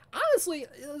stuff. And honestly,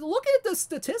 looking at this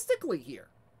statistically here,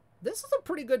 this is a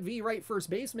pretty good V-right first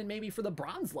baseman maybe for the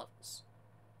bronze levels.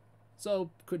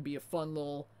 So could be a fun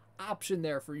little option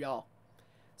there for y'all.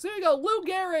 So there you go. Lou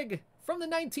Gehrig from the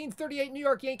 1938 New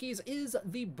York Yankees is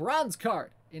the bronze card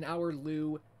in our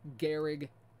Lou Gehrig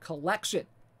collection.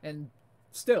 And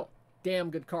still,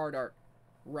 damn good card art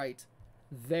right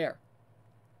there.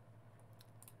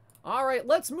 All right,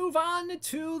 let's move on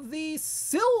to the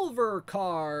silver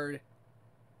card.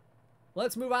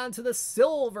 Let's move on to the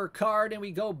silver card, and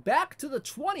we go back to the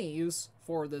 20s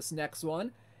for this next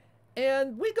one.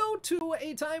 And we go to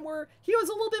a time where he was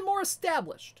a little bit more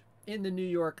established in the New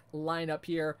York lineup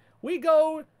here. We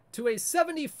go to a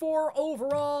 74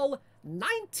 overall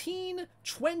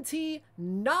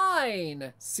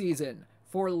 1929 season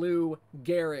for Lou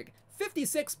Gehrig.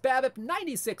 56 BABIP,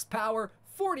 96 power,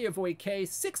 40 of OEK,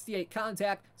 68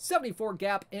 contact, 74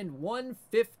 gap, and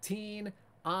 115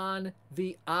 on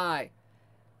the eye.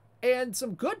 And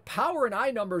some good power and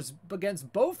eye numbers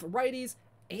against both righties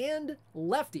and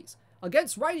lefties.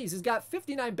 Against righties, he's got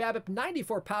 59 BABIP,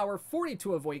 94 power,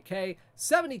 42 of OEK,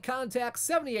 70 contact,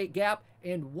 78 gap,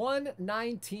 and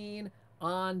 119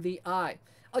 on the eye.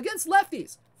 Against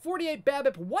lefties, 48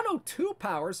 BABIP, 102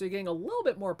 power, so you're getting a little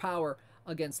bit more power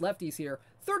against lefties here.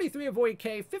 33 avoid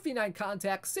K, 59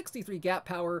 contact, 63 gap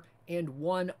power, and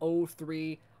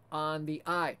 103 on the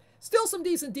eye. Still some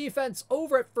decent defense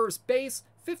over at first base,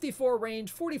 54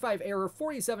 range, 45 error,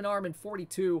 47 arm, and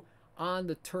 42 on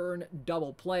the turn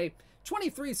double play.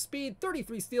 23 speed,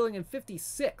 33 stealing, and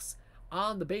 56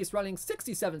 on the base running,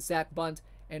 67 sack bunt,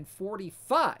 and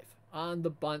 45 on the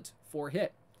bunt for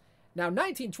hit. Now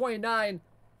 1929,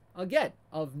 again,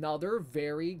 another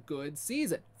very good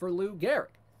season for Lou Gehrig.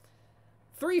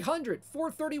 300,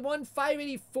 431,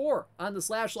 584 on the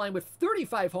slash line with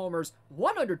 35 homers,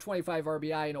 125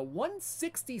 RBI, and a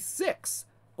 166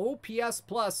 OPS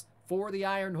plus for the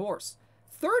Iron Horse.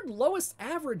 Third lowest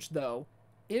average, though,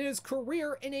 in his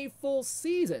career in a full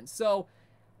season. So,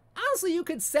 honestly, you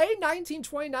could say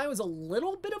 1929 was a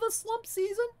little bit of a slump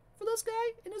season for this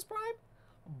guy in his prime.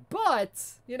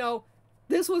 But, you know,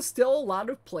 this was still a lot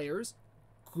of players'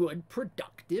 good,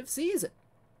 productive season,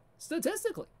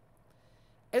 statistically.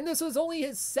 And this was only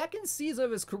his second season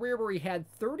of his career where he had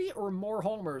 30 or more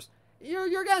homers.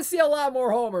 You're going to see a lot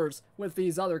more homers with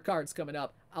these other cards coming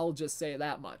up. I'll just say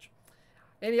that much.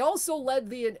 And he also led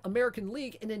the American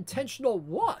League in intentional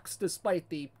walks despite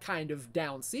the kind of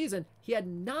down season. He had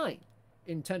 9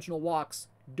 intentional walks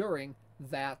during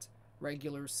that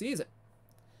regular season.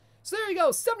 So there you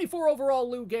go, 74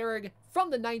 overall Lou Gehrig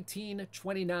from the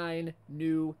 1929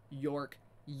 New York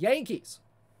Yankees.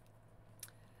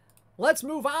 Let's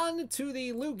move on to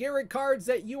the Lou Gehrig cards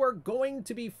that you are going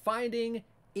to be finding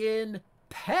in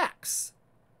packs.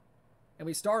 And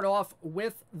we start off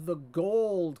with the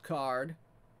gold card.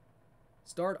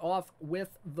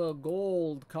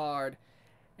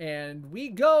 And we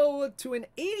go to an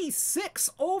 86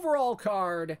 overall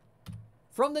card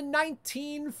from the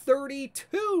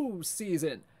 1932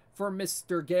 season for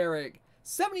Mr. Gehrig.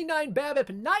 79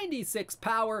 BABIP, 96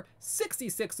 power,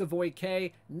 66 avoid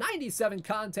K, 97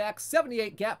 contact,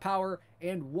 78 gap power,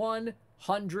 and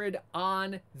 100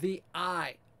 on the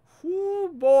eye.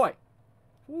 Whoo boy.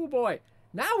 Whoo boy.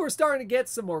 Now we're starting to get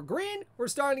some more green. We're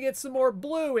starting to get some more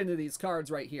blue into these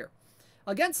cards right here.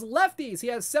 Against lefties, he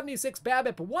has 76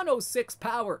 BABIP, 106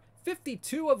 power,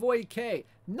 52 avoid K,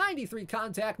 93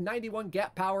 contact, 91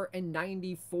 gap power, and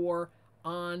 94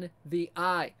 on the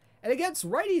eye. And against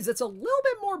righties, it's a little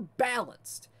bit more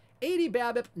balanced. 80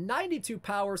 BABIP, 92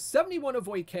 power, 71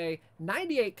 avoid K,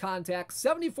 98 contact,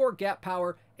 74 gap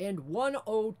power, and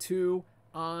 102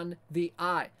 on the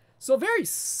eye. So very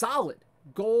solid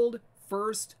gold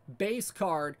first base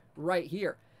card right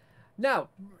here. Now,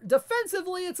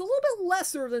 defensively, it's a little bit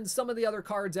lesser than some of the other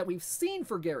cards that we've seen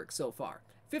for Gehrig so far.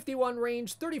 51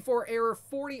 range, 34 error,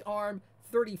 40 arm,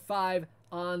 35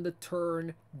 on the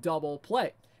turn double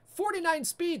play. 49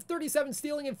 speed, 37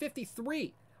 stealing, and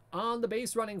 53 on the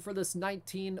base running for this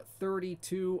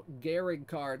 1932 Gehrig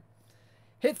card.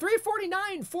 Hit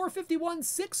 349, 451,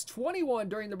 621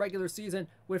 during the regular season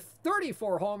with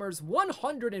 34 homers,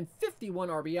 151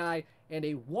 RBI, and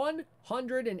a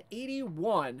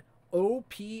 181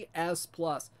 OPS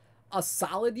plus. A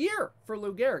solid year for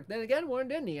Lou Gehrig. Then again, when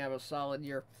didn't he have a solid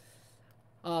year?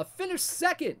 Finished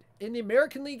second in the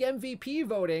American League MVP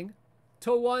voting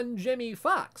to one Jimmy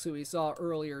Fox, who we saw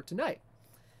earlier tonight.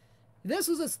 This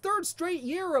was his third straight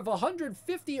year of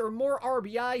 150 or more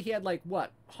RBI. He had like,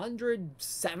 what,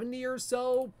 170 or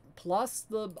so plus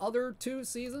the other 2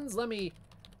 seasons? Let me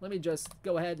just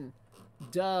go ahead and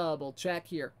double check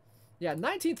here. Yeah,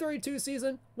 1932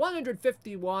 season,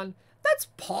 151. That's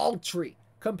paltry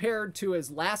compared to his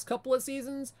last couple of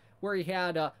seasons where he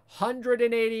had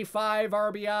 185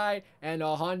 RBI and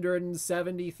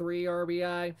 173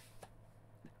 RBI.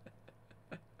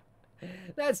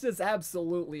 That's just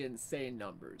absolutely insane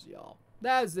numbers, y'all.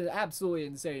 That's absolutely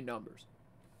insane numbers.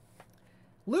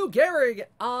 Lou Gehrig,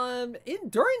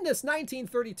 during this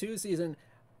 1932 season,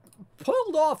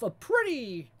 pulled off a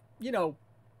pretty,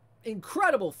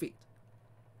 incredible feat.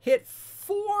 Hit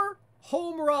 4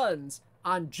 home runs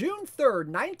on June 3rd,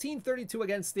 1932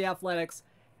 against the Athletics,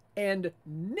 and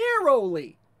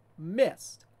narrowly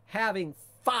missed having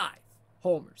 5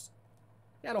 homers.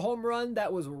 He had a home run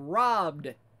that was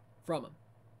robbed from him.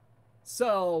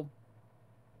 So,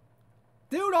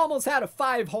 dude almost had a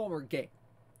 5-homer game,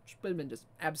 which would have been just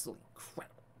absolutely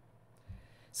incredible.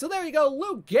 So there you go.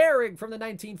 Lou Gehrig from the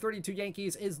 1932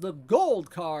 Yankees is the gold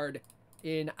card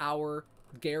in our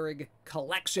Gehrig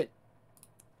collection.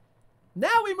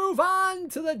 Now we move on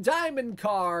to the diamond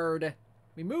card.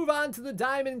 And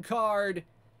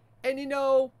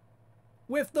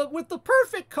with the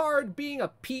perfect card being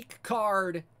a peak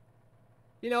card,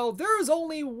 there's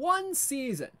only one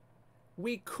season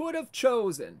we could have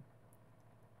chosen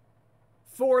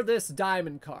for this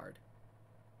diamond card.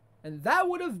 And that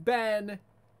would have been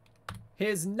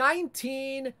his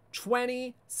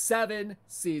 1927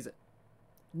 season.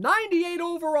 98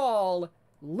 overall,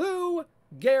 Lou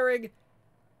Gehrig.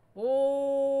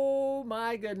 Oh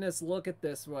my goodness, look at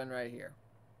this one right here.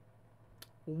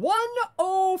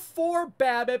 104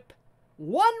 BABIP,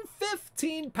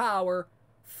 115 power,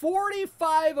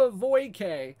 45 avoid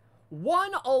K,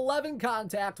 111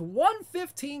 contact,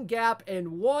 115 gap,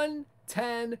 and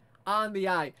 110 on the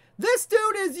eye. This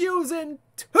dude is using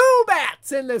 2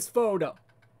 bats in this photo.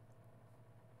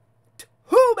 2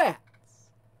 bats.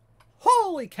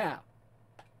 Holy cow.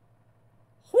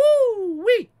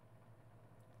 Whoo-wee.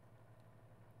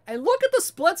 And look at the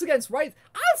splits against righties.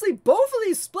 Honestly, both of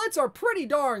these splits are pretty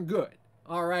darn good.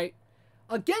 All right.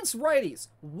 Against righties,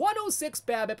 106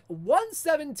 BABIP,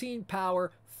 117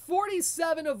 power,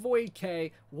 47 avoid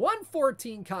K,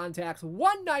 114 contact,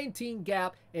 119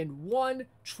 gap, and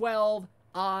 112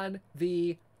 on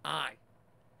the eye.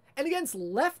 And against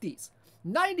lefties,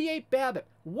 98 BABIP,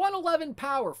 111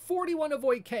 power, 41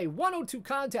 avoid K, 102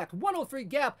 contact, 103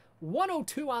 gap,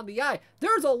 102 on the eye.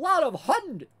 There's a lot of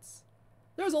hundreds.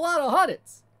 There's a lot of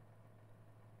hundreds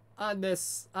on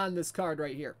this card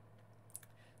right here.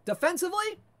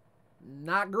 Defensively,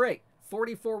 not great.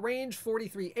 44 range,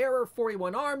 43 error,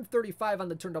 41 arm, 35 on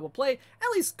the turn double play,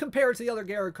 at least compared to the other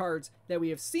Gehrig cards that we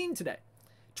have seen today.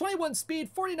 21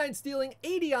 speed, 49 stealing,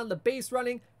 80 on the base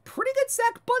running. Pretty good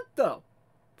sack bunt though.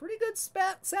 Pretty good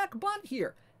sack bunt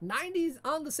here. 90s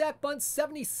on the sack bunt,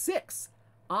 76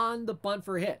 on the bunt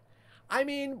for hit. I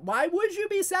mean, why would you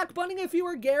be sack bunting if you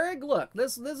were Gehrig? Look,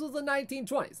 this was the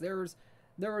 1920s. There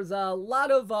was a lot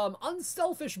of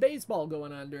unselfish baseball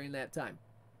going on during that time.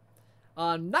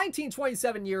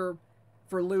 1927 year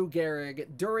for Lou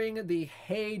Gehrig during the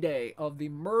heyday of the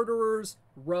Murderers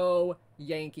Row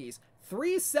Yankees.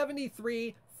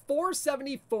 373,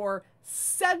 474,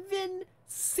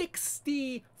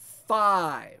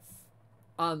 765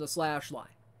 on the slash line.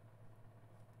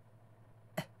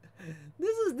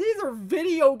 These are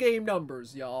video game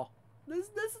numbers, y'all.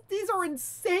 These are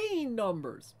insane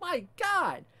numbers. My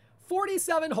God.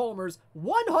 47 homers,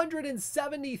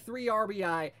 173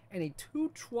 RBI, and a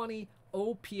 220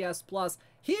 OPS plus.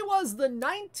 He was the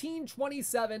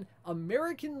 1927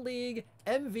 American League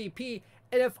MVP.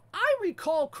 And if I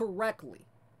recall correctly,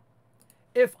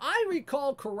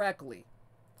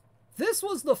 this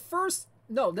was the first,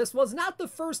 no, this was not the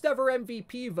first ever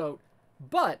MVP vote,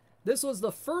 but this was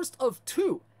the first of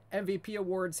 2 MVP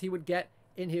awards he would get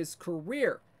in his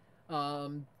career.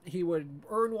 He would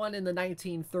earn one in the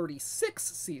 1936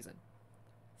 season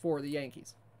for the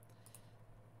Yankees.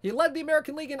 He led the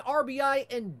American League in RBI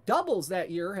and doubles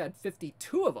that year, had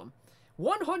 52 of them.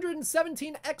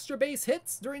 117 extra base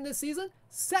hits during this season,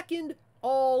 second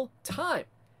all time.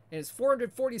 And his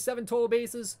 447 total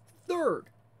bases,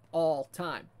 third all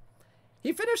time.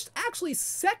 He finished actually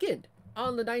second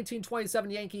on the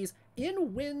 1927 Yankees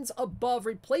in wins above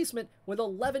replacement with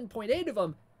 11.8 of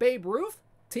them. Babe Ruth,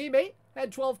 teammate,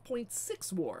 had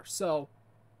 12.6 WAR. So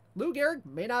Lou Gehrig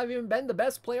may not have even been the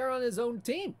best player on his own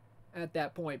team at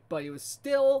that point, but he was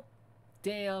still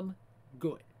damn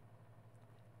good.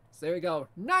 So there you go.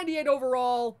 98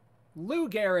 overall, Lou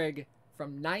Gehrig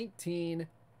from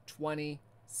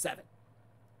 1927.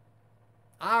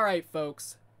 All right,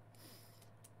 folks.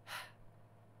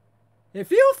 If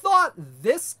you thought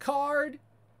this card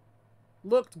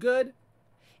looked good,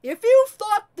 if you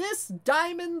thought this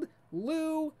Diamond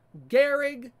Lou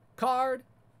Gehrig card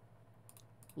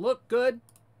looked good,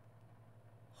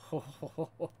 look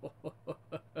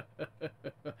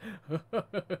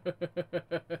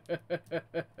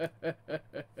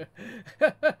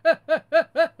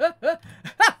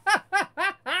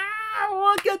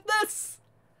at this.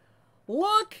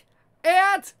 Look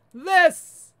at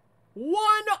this.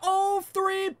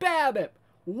 103 BABIP,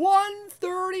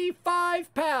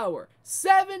 135 power,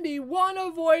 71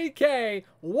 avoid K,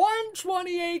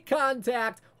 128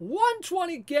 contact,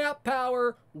 120 gap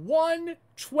power,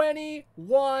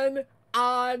 121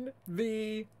 on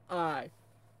the eye.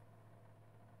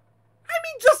 I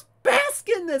mean, just bask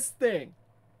in this thing.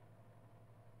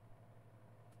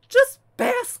 Just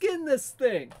bask in this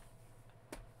thing.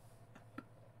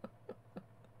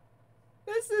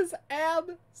 This is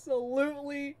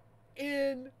absolutely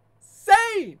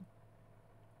insane.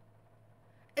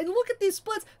 And look at these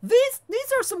splits. These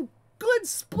are some good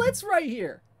splits right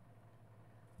here.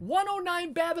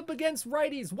 109 BABIP against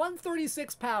righties,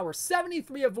 136 power,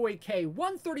 73 avoid K,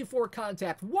 134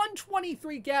 contact,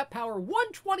 123 gap power,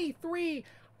 123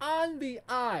 on the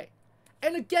eye.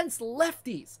 And against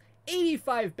lefties,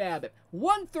 85 BABIP,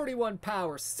 131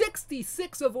 power,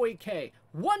 66 avoid K,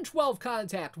 112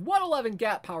 contact, 111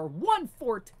 gap power,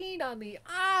 114 on the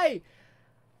eye.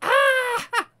 Ah!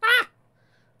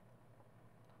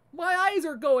 My eyes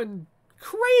are going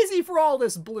crazy for all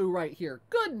this blue right here.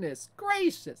 Goodness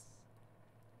gracious.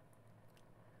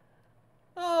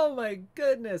 Oh my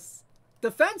goodness.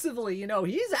 Defensively, you know,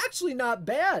 he's actually not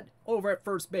bad over at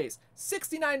first base.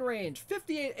 69 range,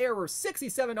 58 error,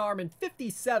 67 arm, and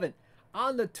 57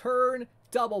 on the turn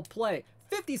double play.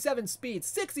 57 speed,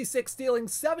 66 stealing,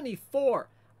 74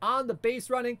 on the base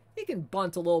running. He can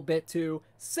bunt a little bit too.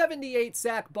 78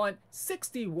 sack bunt,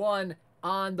 61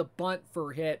 on the bunt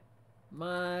for hit.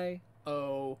 My,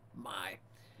 oh my.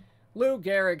 Lou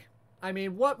Gehrig, I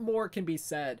mean, what more can be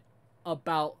said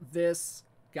about this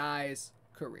guy's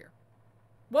career?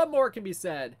 What more can be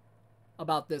said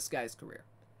about this guy's career?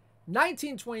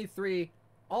 1923,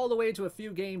 all the way to a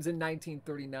few games in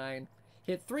 1939.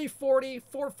 Hit 340,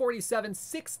 447,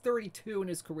 632 in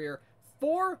his career.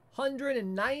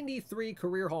 493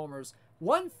 career homers.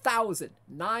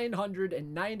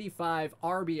 1,995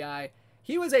 RBI.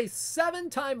 He was a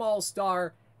 7-time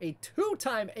All-Star, a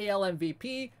 2-time AL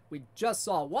MVP. We just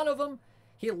saw one of them.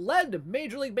 He led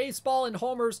Major League Baseball in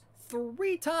homers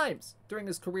 3 times during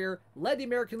his career, led the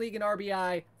American League in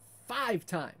RBI 5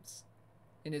 times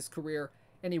in his career,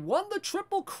 and he won the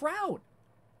Triple Crown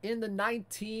in the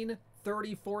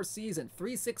 1934 season.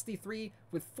 363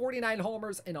 with 49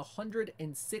 homers and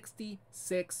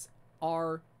 166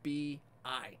 RBI.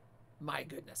 My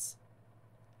goodness.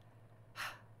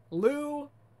 Lou,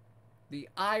 the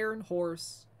Iron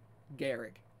Horse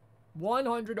Gehrig,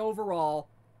 100 overall,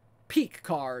 peak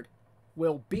card,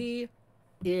 will be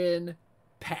in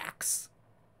packs.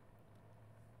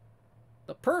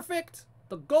 The perfect,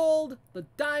 the gold, the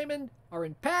diamond are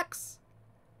in packs.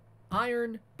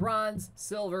 Iron, bronze,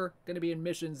 silver, going to be in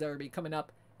missions that are going to be coming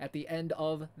up at the end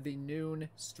of the noon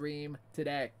stream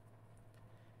today.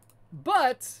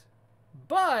 But,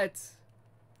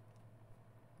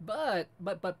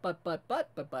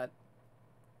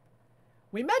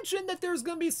 we mentioned that there's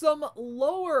going to be some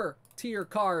lower tier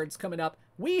cards coming up.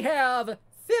 We have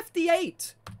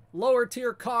 58 lower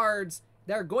tier cards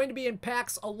that are going to be in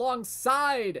packs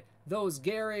alongside those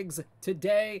Gehrigs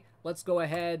today. Let's go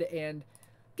ahead and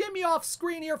get me off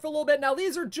screen here for a little bit. Now,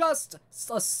 these are just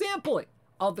a sampling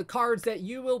of the cards that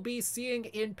you will be seeing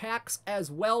in packs as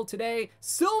well today.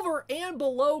 Silver and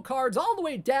below cards all the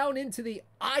way down into the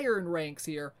iron ranks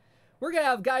here. We're going to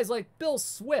have guys like Bill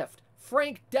Swift,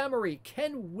 Frank Demery,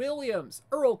 Ken Williams,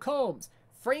 Earl Combs,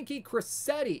 Frankie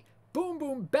Cressetti, Boom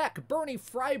Boom Beck, Bernie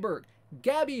Freiberg,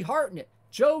 Gabby Hartnett,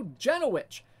 Joe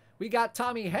Genowich. We got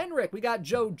Tommy Henrik. We got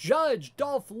Joe Judge,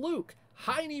 Dolph Luke,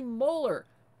 Heine Moeller,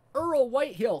 Earl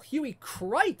Whitehill, Huey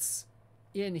Kreitz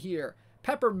in here.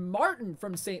 Pepper Martin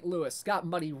from St. Louis. Got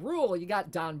Muddy Rule. You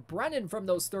got Don Brennan from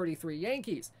those 33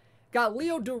 Yankees. Got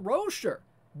Leo DeRocher,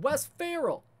 Wes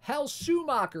Farrell, Hal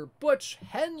Schumacher, Butch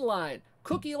Henline,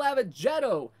 Cookie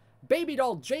Lavagetto, Baby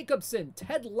Doll Jacobson,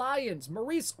 Ted Lyons,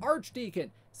 Maurice Archdeacon,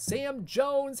 Sam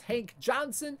Jones, Hank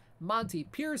Johnson, Monty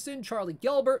Pearson, Charlie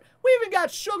Gilbert. We even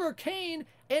got Sugar Kane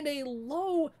and a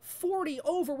low 40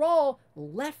 overall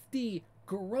Lefty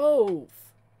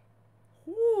Grove.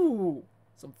 Ooh,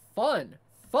 some fun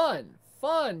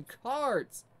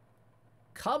cards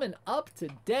coming up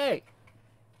today.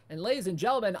 And ladies and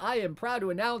gentlemen, I am proud to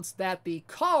announce that the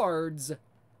cards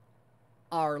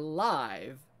are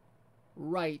live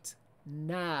right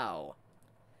now.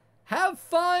 Have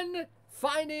fun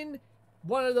finding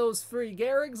one of those free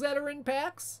Gehrigs that are in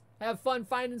packs. Have fun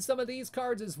finding some of these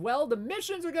cards as well. The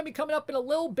missions are going to be coming up in a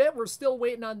little bit. We're still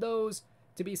waiting on those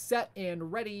to be set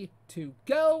and ready to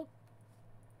go.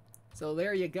 So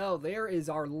there you go. There is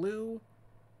our Lou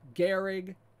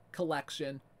Gehrig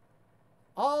collection.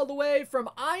 All the way from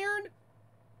iron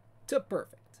to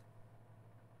perfect.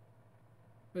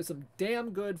 With some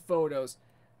damn good photos.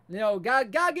 You know,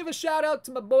 gotta give a shout out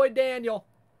to my boy Daniel.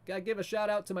 Gotta give a shout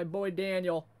out to my boy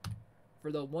Daniel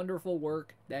for the wonderful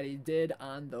work that he did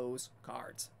on those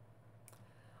cards.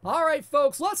 All right,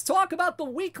 folks, let's talk about the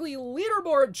weekly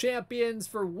leaderboard champions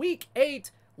for Week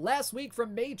 8. Last week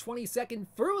from May 22nd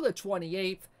through the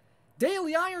 28th.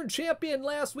 Daily Iron champion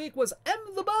last week was M.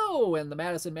 the Bow, and the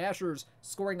Madison Mashers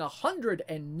scoring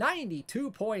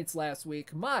 192 points last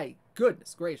week. My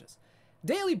goodness gracious.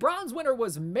 Daily Bronze winner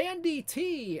was Mandy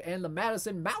T, and the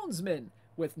Madison Moundsmen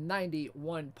with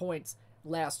 91 points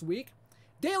last week.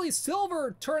 Daily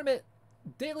Silver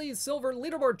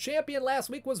leaderboard champion last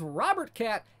week was Robert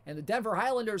Cat, and the Denver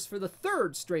Highlanders for the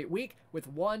 3rd straight week with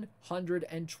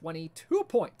 122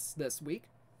 points this week.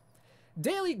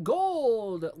 Daily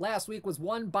Gold last week was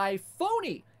won by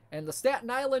Phony and the Staten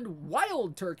Island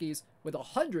Wild Turkeys with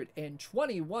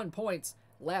 121 points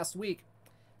last week.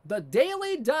 The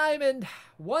Daily Diamond,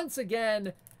 once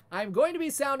again, I'm going to be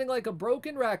sounding like a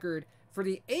broken record. For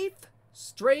the 8th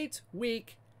straight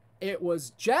week, it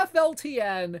was Jeff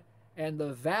LTN and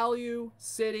the Value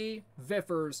City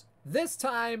Viffers, this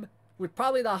time with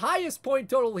probably the highest point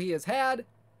total he has had,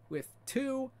 with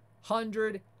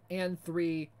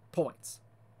 203 points.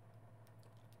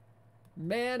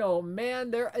 Man, oh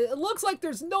man, it looks like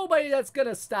there's nobody that's going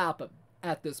to stop him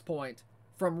at this point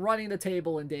from running the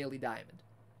table in Daily Diamond.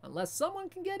 Unless someone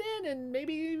can get in and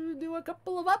maybe do a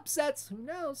couple of upsets. Who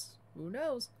knows? Who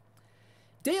knows?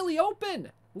 Daily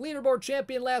Open leaderboard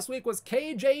champion last week was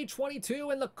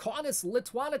KJ22 and the Kaunas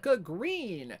Lituanica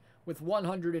Green with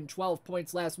 112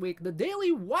 points last week. The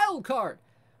Daily Wildcard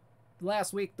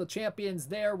last week, the champions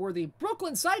there were the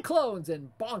Brooklyn Cyclones and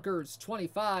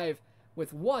Bonkers25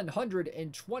 with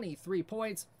 123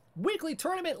 points. Weekly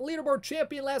tournament leaderboard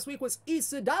champion last week was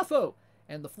Isidafo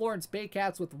and the Florence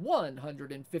Baycats with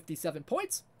 157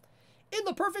 points. In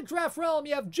the perfect draft realm,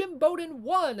 you have Jim Bowden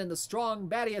 1 and the Strong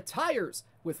Badia Tires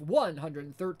with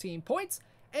 113 points.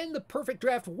 And the perfect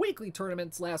draft weekly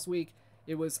tournaments last week,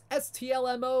 it was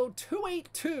STLMO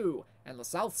 282 and the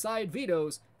Southside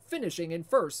Vetoes finishing in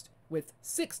first with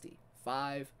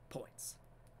 65 points.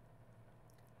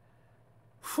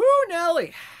 Whew,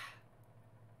 Nelly.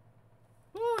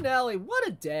 Whew, Nelly. What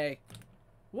a day.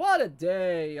 What a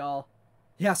day, y'all.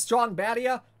 Yeah, Strong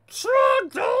Badia.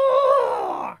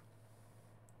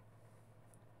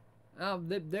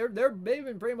 They've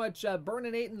been pretty much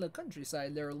burning 8 in the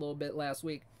countryside there a little bit last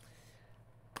week.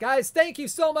 Guys, thank you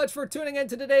so much for tuning in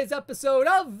to today's episode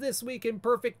of This Week in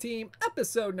Perfect Team,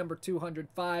 episode number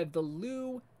 205, the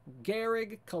Lou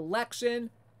Gehrig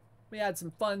collection. We had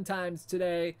some fun times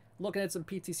today, looking at some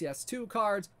PTCS 2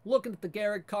 cards, looking at the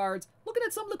Gehrig cards, looking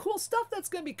at some of the cool stuff that's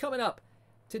going to be coming up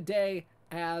today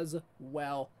as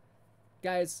well.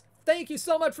 Guys, thank you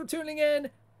so much for tuning in.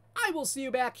 I will see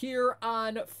you back here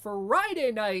on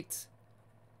Friday night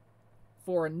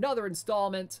for another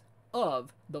installment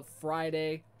of the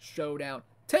Friday Showdown.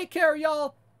 Take care,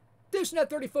 y'all.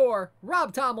 DishNet34,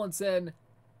 Rob Tomlinson,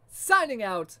 signing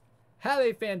out. Have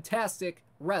a fantastic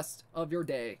rest of your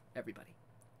day, everybody.